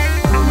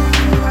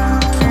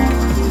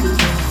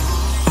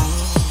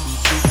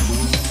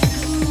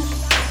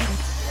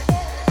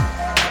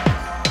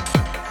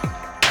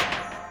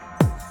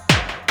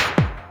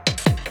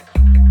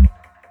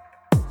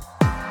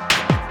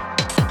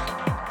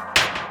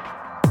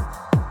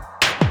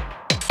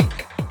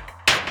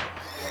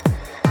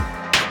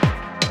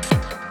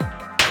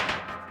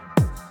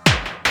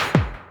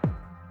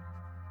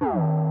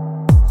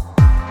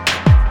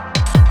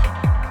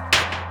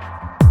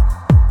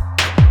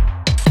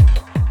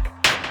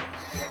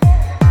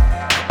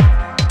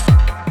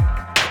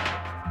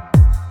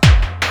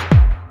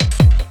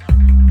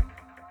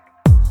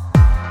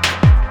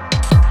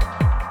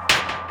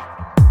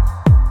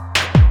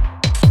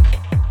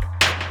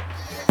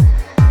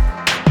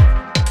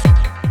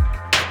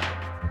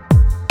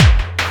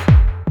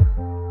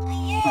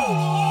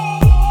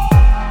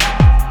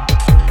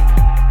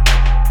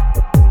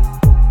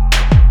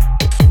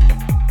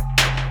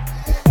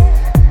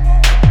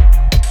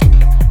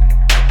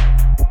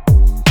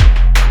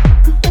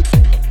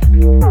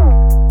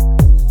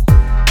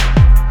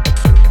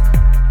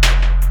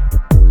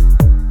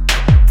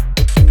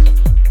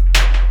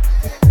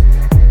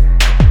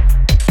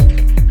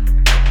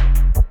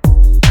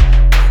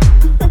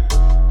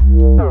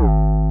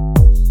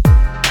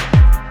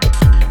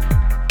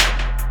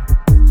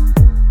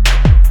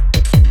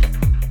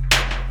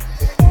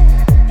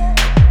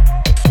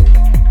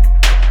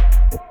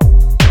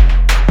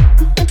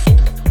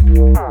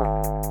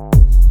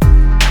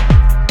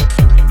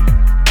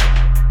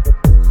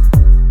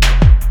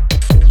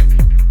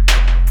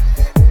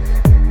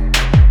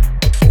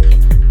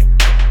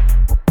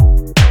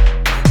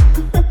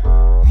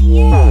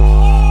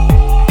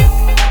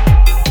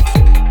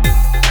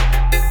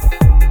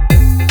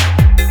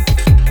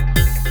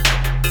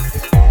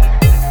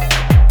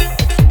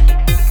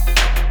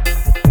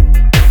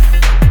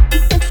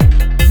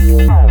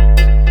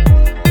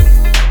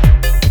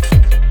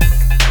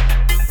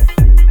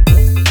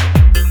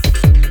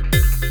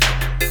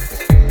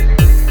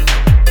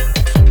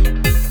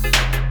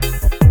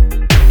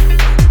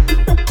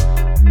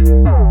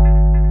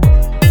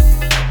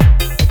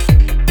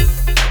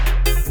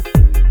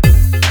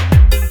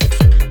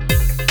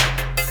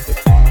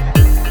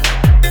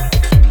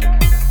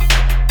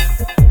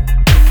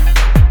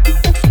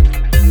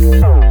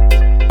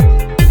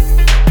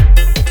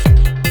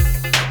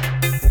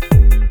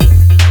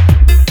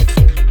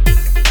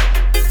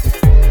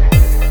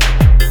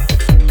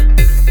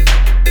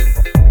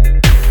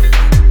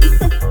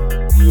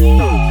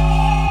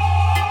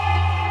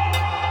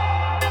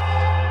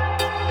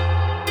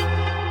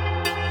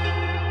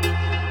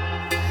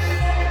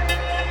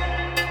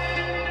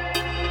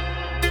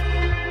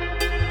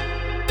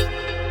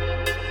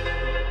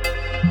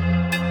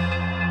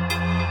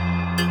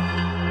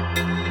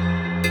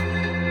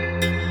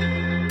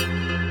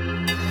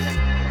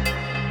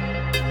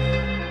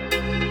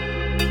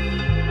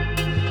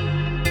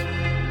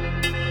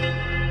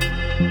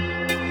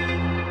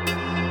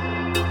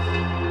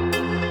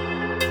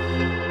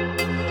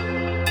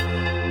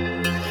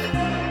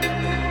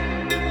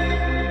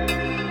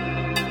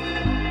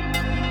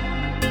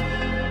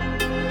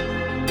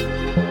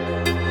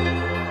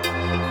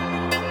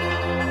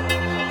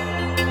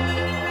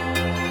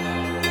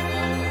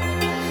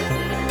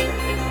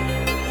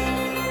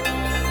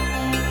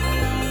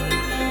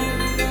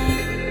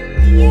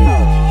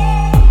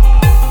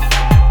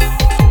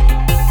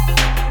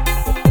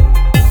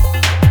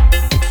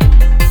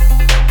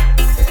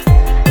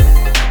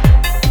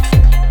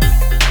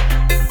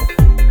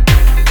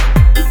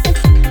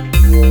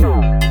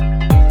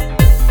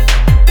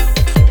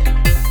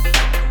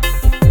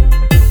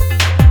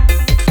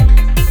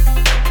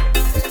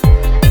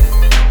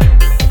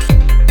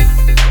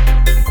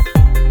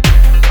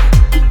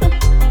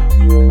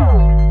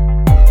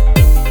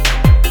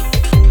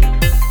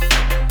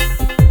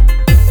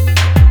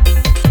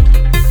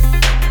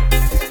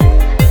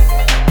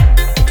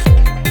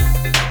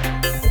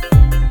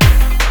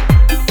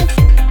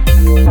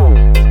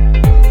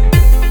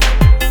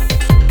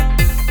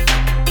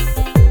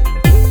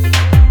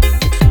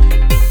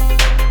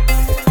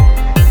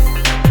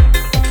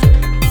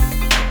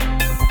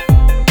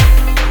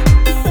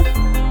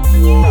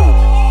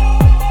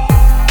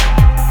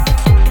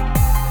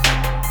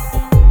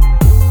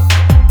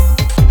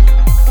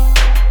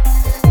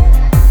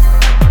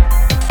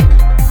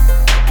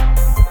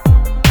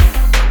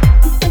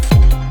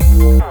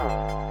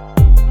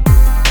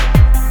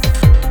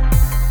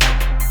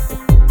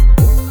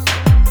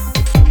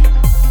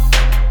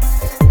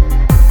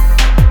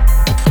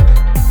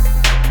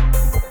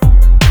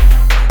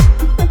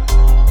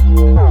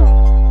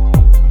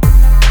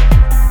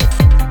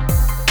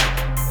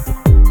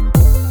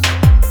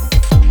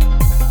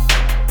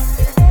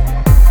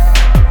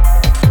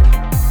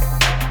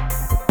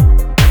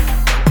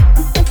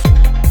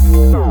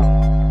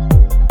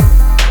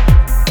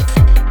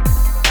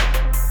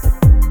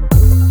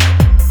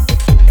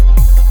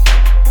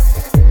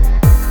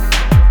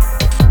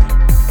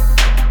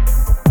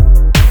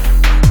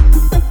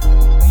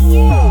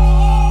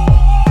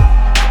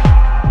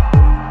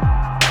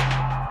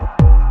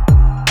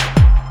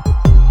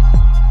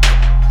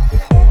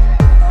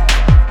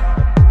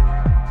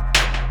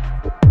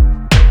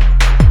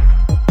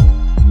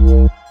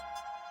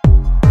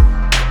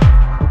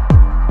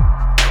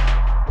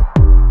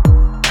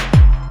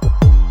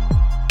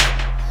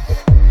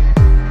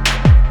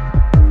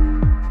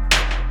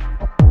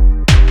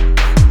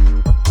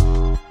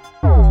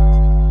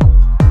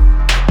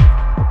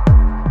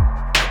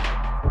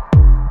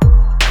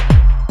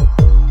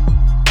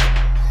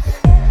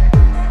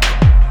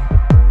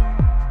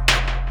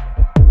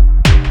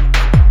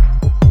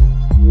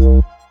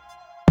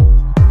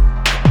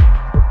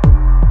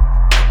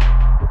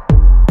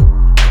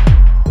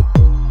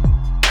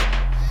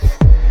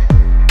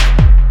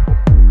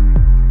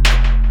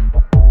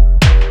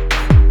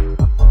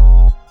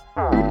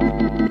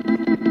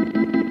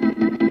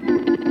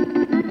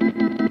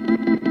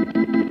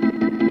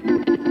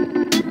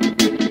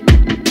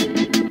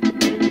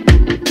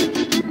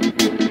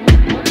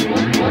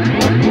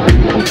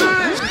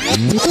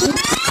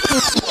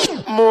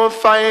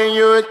 fire,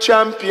 you're a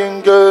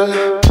champion,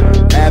 girl.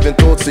 Having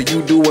thoughts of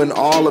you doing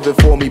all of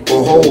it for me.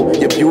 Behold,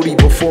 your beauty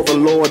before the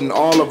Lord and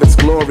all of its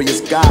glory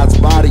is God's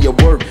body of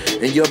work.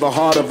 And you're the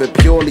heart of it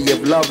purely.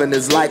 If loving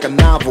is like a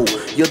novel,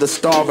 you're the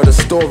star of the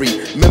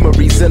story.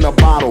 Memories in a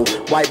bottle,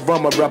 white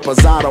rum or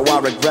reposado, I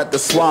regret to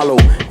swallow.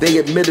 They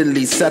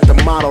admittedly set the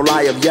model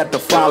I have yet to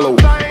follow.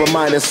 But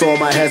minus all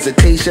my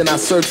hesitation, I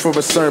search for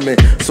a sermon.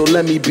 So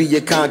let me be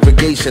your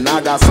congregation.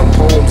 I got some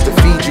poems to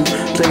feed you,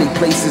 plenty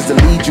places to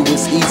lead you.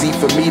 It's easy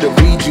for me to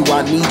read you.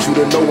 I need you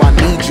to know I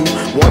need you.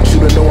 Want you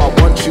to know I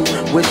want you.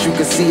 Wish you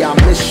could see I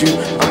miss you.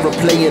 I'm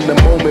replaying the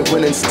moment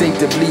when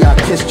instinctively I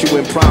kissed you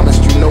and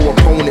promised you no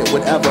opponent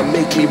would ever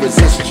make me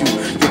resist you.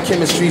 Your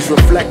chemistry's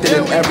reflected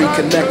in every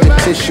connected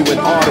tissue and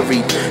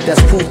artery.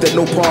 That's proof that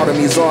no part of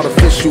me is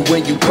artificial.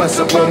 When you press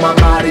up on my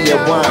body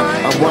and whine,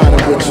 I'm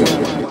whining with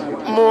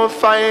you. More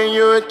fire,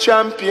 you're a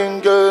champion,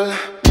 girl.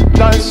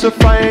 Lots of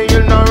fire,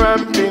 you're not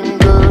ramping,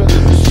 girl.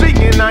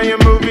 Singing and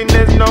you're moving,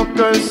 there's no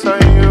curse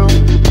on you.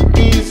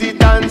 Easy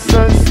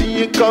dancer, see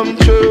you come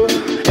true.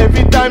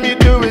 Every time you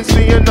do it,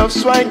 see enough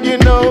swag, you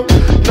know.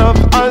 Enough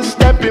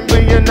unstepping,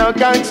 but you're not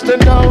gangster,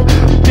 no.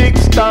 Big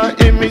star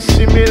in me,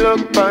 see me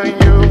look on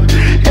you.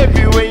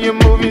 Everywhere you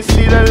move, you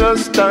see the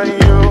lust on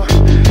you.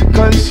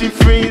 Cause she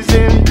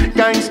freezing,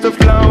 gangster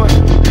flow.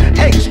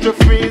 Extra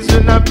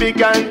freezing, a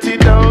big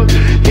antidote.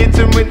 Hit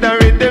him with the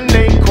rhythm,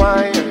 they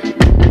quiet.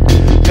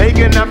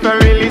 Making up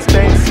and really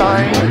stay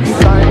silent.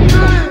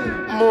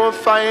 More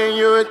fire,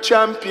 you're a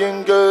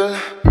champion, girl.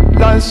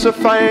 Lots of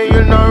fire,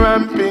 you're not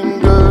ramping,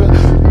 girl.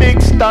 Big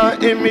star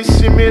in me,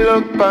 see me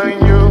look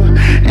on you.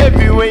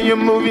 Everywhere you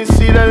move, you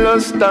see the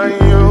lust on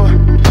you.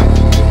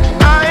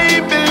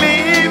 I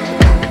believe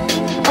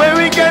when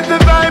we get the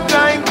vibe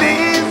like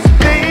these,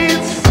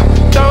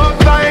 don't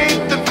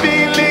fight the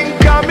feeling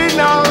coming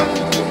on.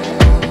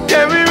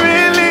 Yeah, we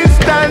really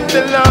stand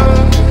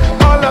alone.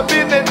 All up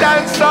in the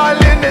dance hall,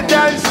 in the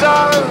dance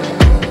hall.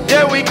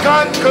 Yeah, we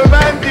conquer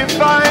and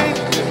define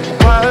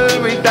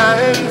while we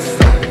dance.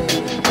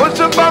 Put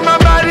up on my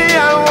body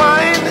and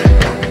wine.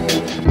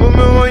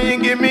 Woman, won't you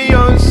give me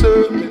your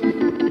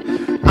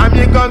serving? I'm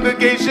your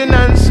congregation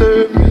and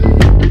serving.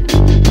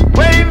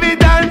 Wavy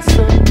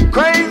dancer,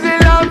 crazy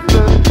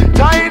lover,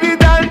 tidy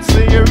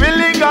dancer, you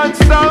really got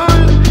soul.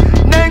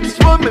 Next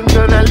woman,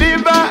 gonna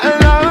leave her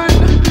alone.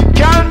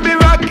 Can't be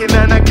rocking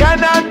and I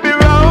cannot be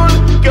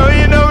rolled. Girl,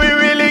 you know we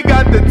really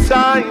got the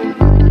time.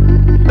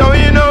 No,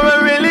 you know we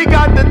really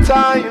got the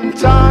time.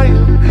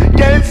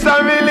 Yes, I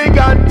really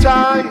got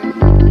time.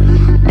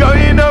 Girl,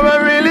 you know I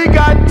really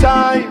got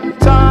time.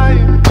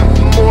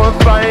 More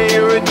fire,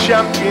 you're a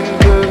champion,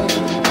 girl.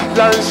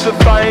 Lots of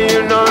fire,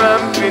 you're no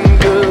ramping,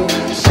 girl.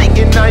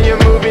 Singing now you're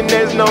moving,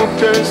 there's no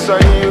curse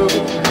on you.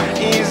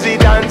 Easy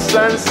dance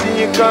and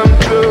see you come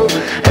true.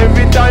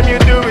 Every time you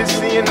do it,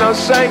 see you no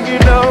shine, you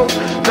know.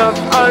 Not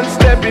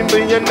unstepping,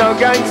 but you're no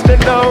gangster,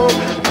 no.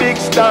 Big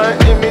star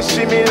in me,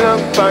 see me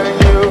love on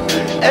you.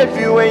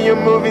 Everywhere you're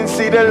moving,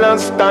 see the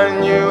lust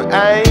on you,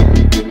 aye.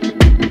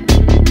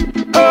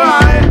 Oh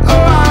I,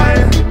 oh I,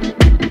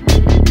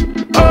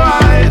 oh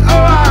I,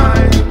 oh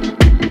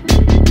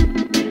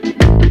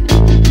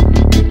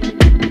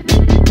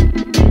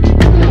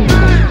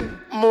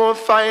I. More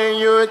fire,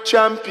 you're a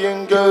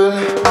champion, girl.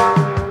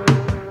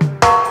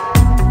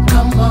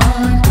 Come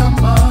on, come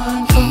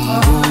on, come on.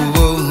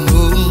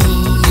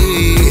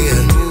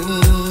 Yeah.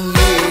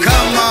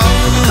 Come on,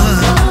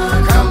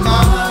 come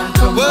on,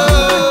 come on.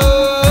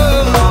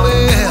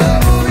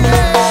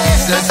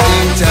 It's a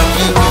state of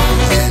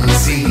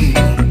emergency,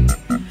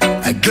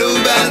 a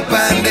global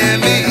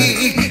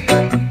pandemic.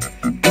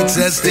 It's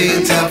a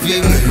state of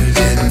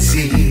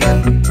emergency.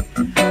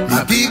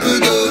 My people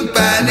don't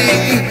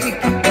panic.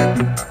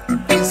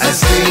 A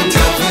state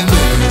of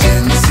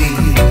emergency,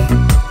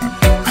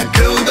 a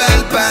global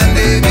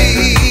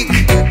pandemic.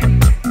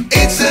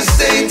 It's a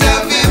state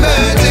of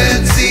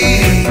emergency.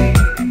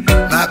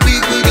 My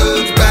people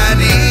don't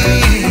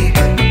panic.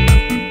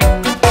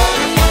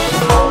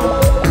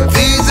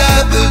 These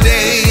are the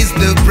days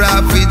the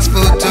prophets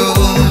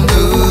foretold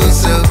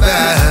us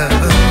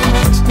about,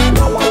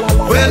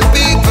 when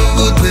people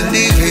would be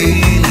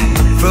living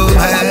from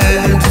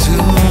hand to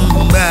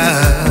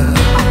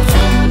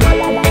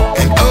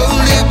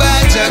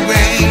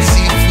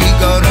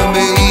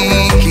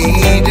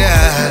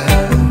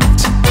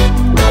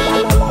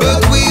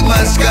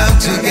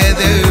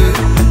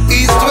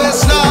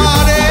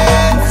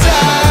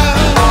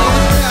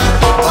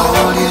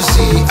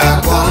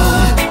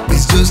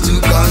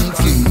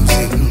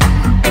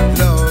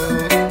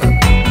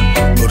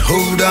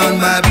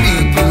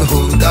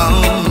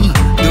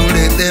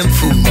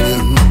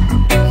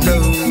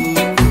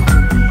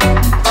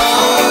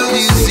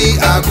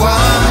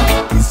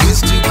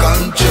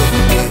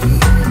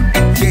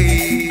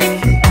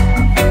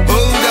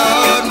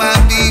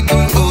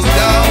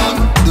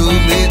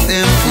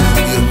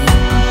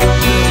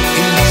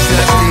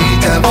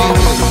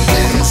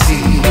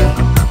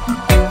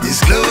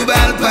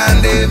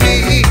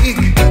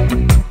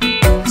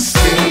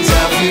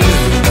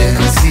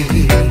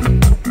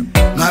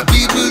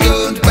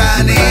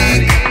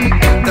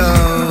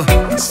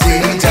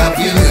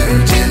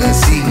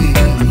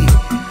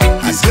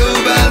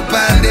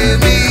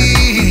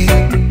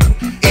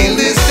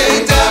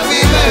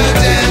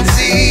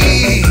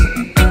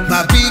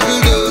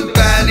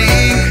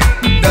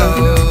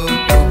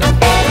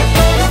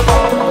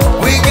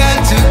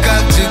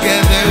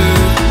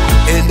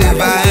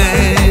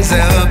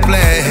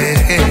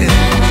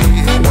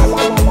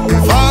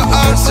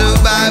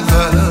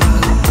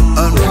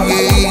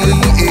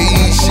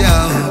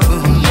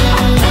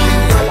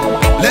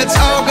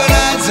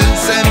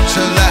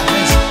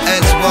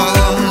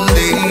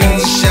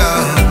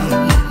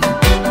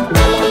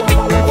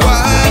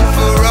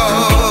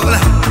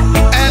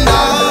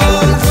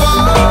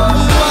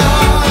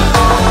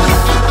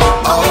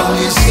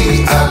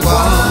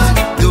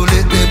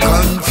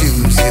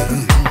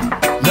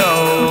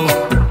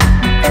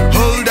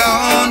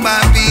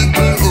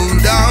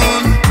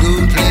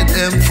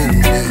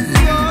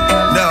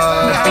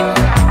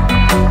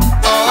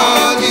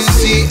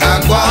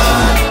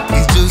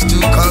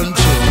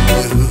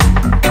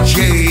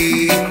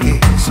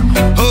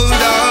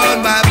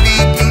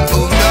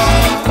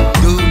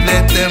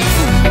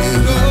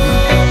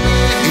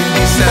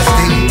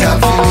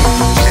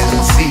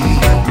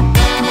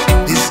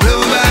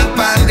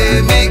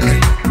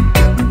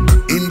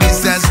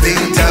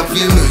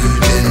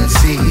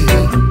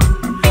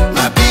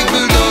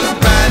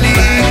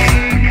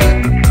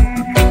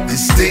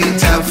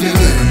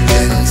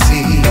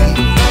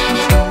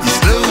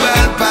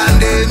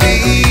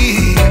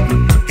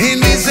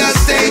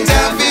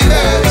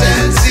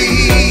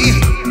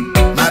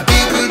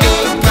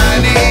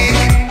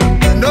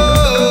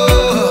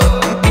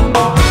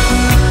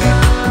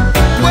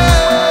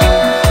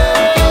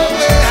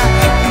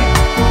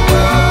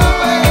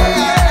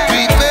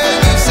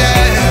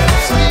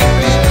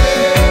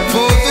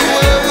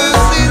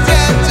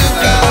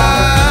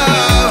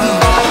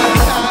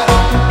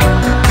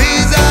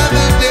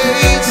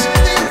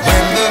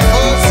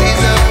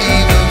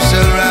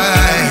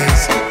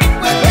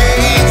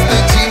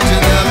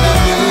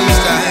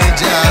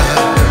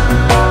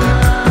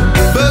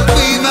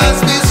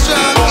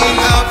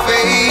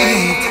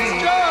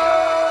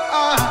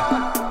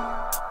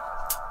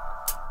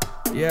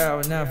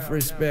enough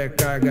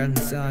respect, Argan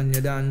son,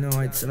 you don't know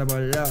it's all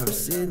about love,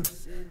 see?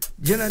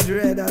 Jenna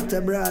Dread out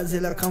of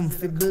Brazil, I come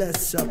fi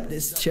bless up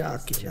this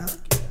chalk, yeah?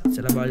 It's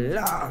all about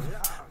love.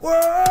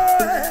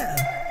 Whoa!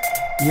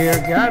 You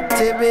got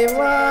to be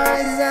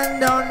wise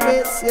and don't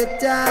waste your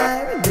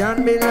time.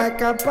 Don't be like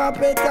a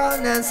puppet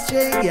on a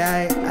string,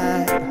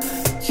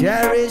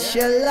 Cherish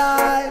your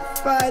life,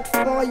 fight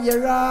for your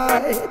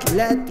right.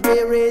 Let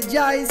me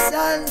rejoice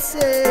and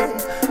sing,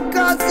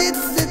 'cause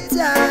it's the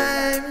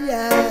time,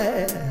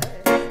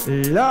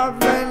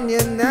 love and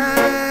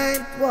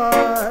unite,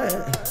 boy.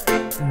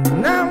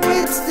 Now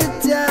it's the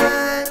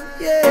time,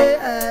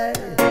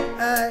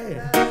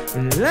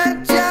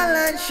 let your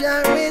light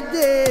shine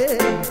within.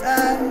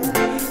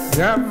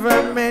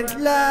 Government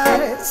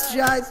lies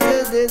try to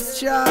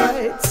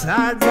destroy. It's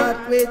hard but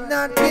we're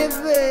not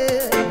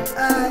giving.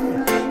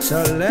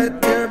 So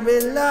let there be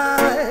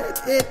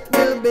light, it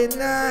will be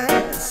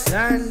nice.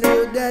 I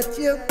know that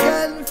you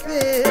can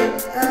feel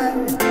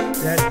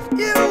that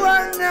you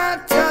are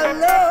not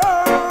alone.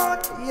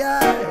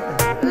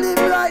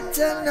 Live right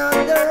and on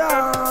the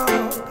wrong.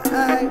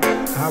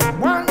 I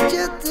want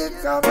you to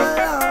come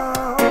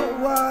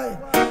along. Why?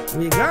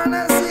 We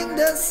gonna sing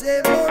the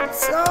same old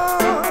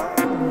song.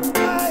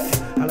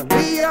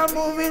 We are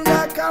moving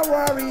like a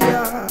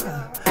warrior.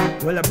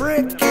 Well,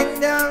 breaking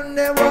down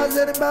there was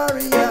the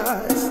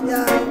barriers.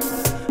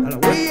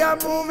 We are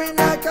moving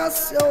like a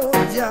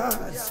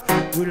soldiers.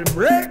 We're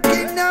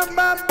breaking down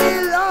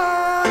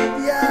Babylon.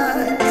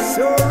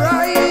 So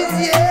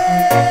rise,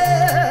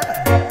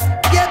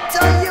 get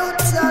a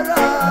youth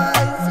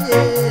arise,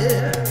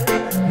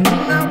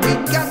 Now we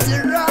got to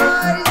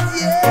rise,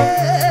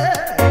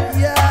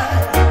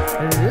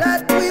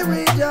 Let me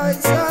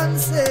rejoice and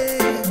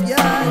sing,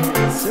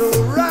 So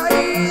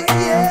rise,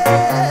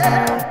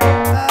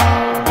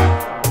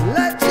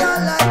 let your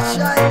light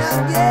shine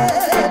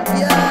again,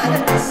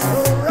 So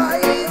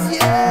rise,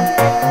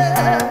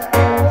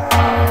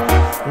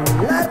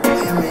 let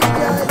me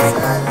rejoice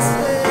and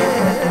sing.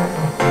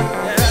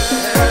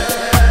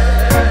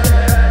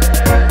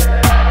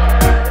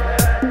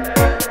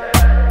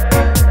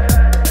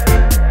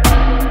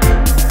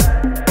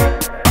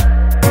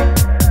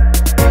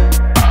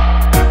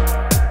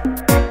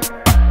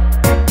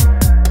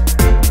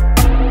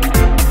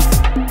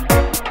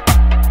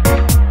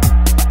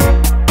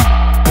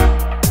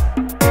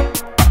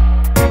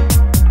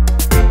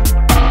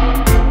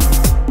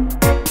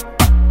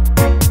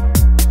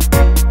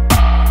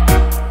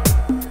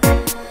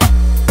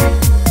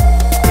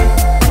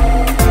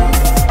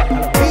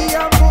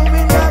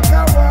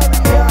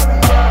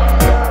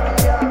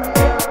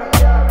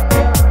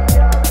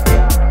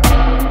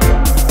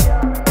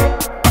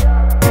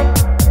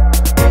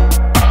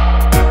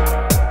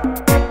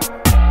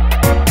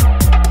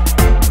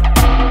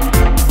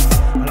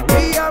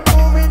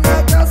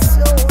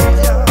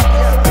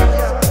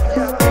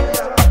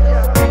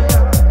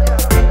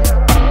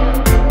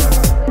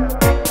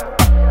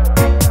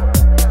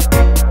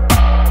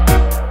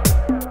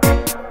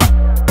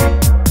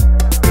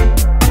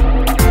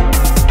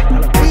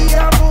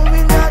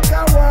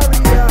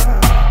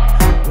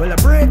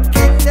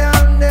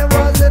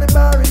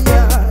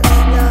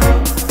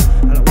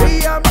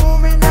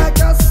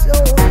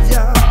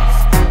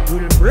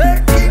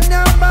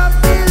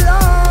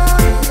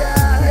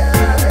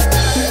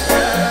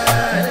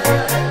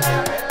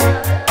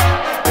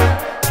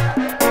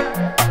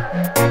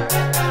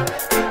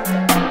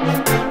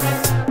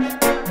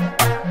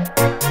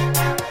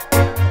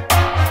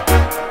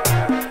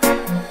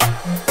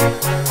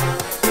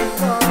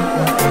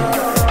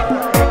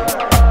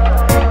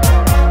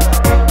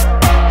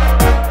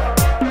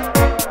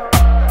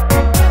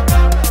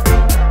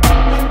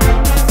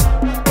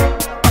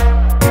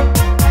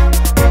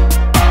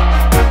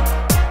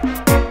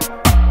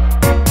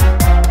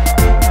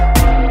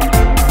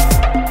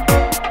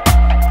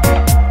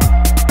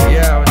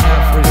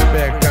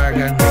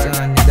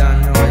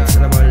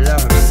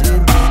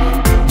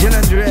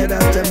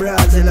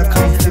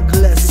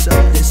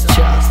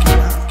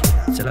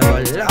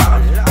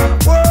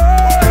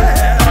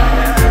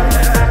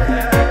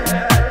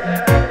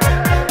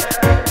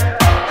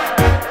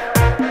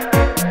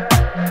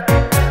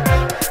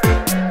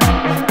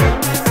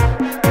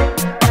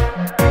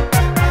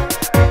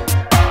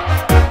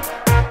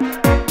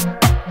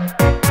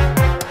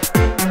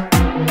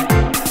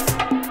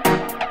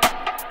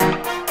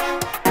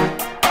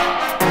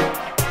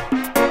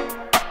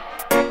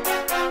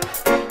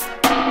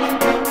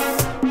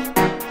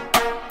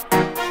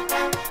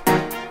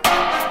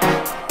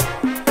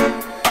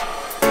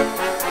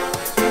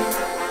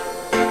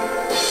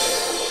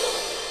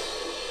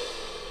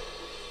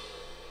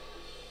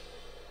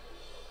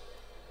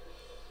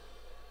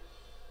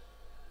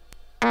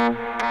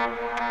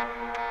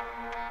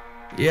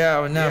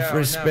 Yeah, enough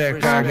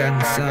respect, Argan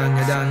son,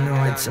 you don't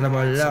know it's all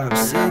about love,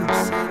 see?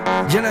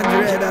 Jenna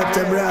Dread out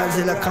of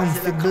Brazil, I come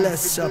to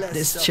bless up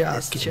this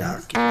chalk, It's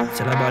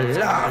all about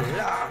love.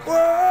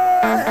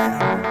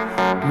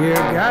 You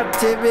got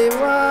to be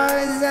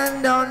wise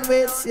and don't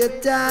waste your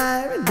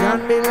time.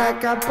 Don't be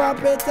like a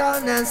puppet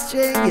on a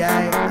string.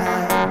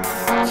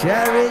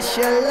 Cherish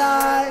your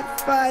life,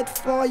 fight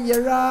for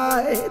your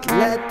right.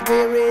 Let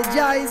me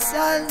rejoice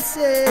and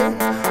sing,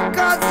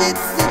 'cause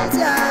it's the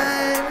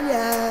time,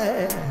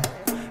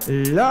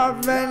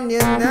 love and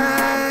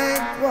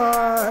unite,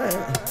 boy.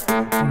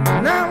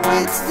 Now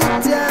it's the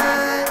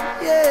time,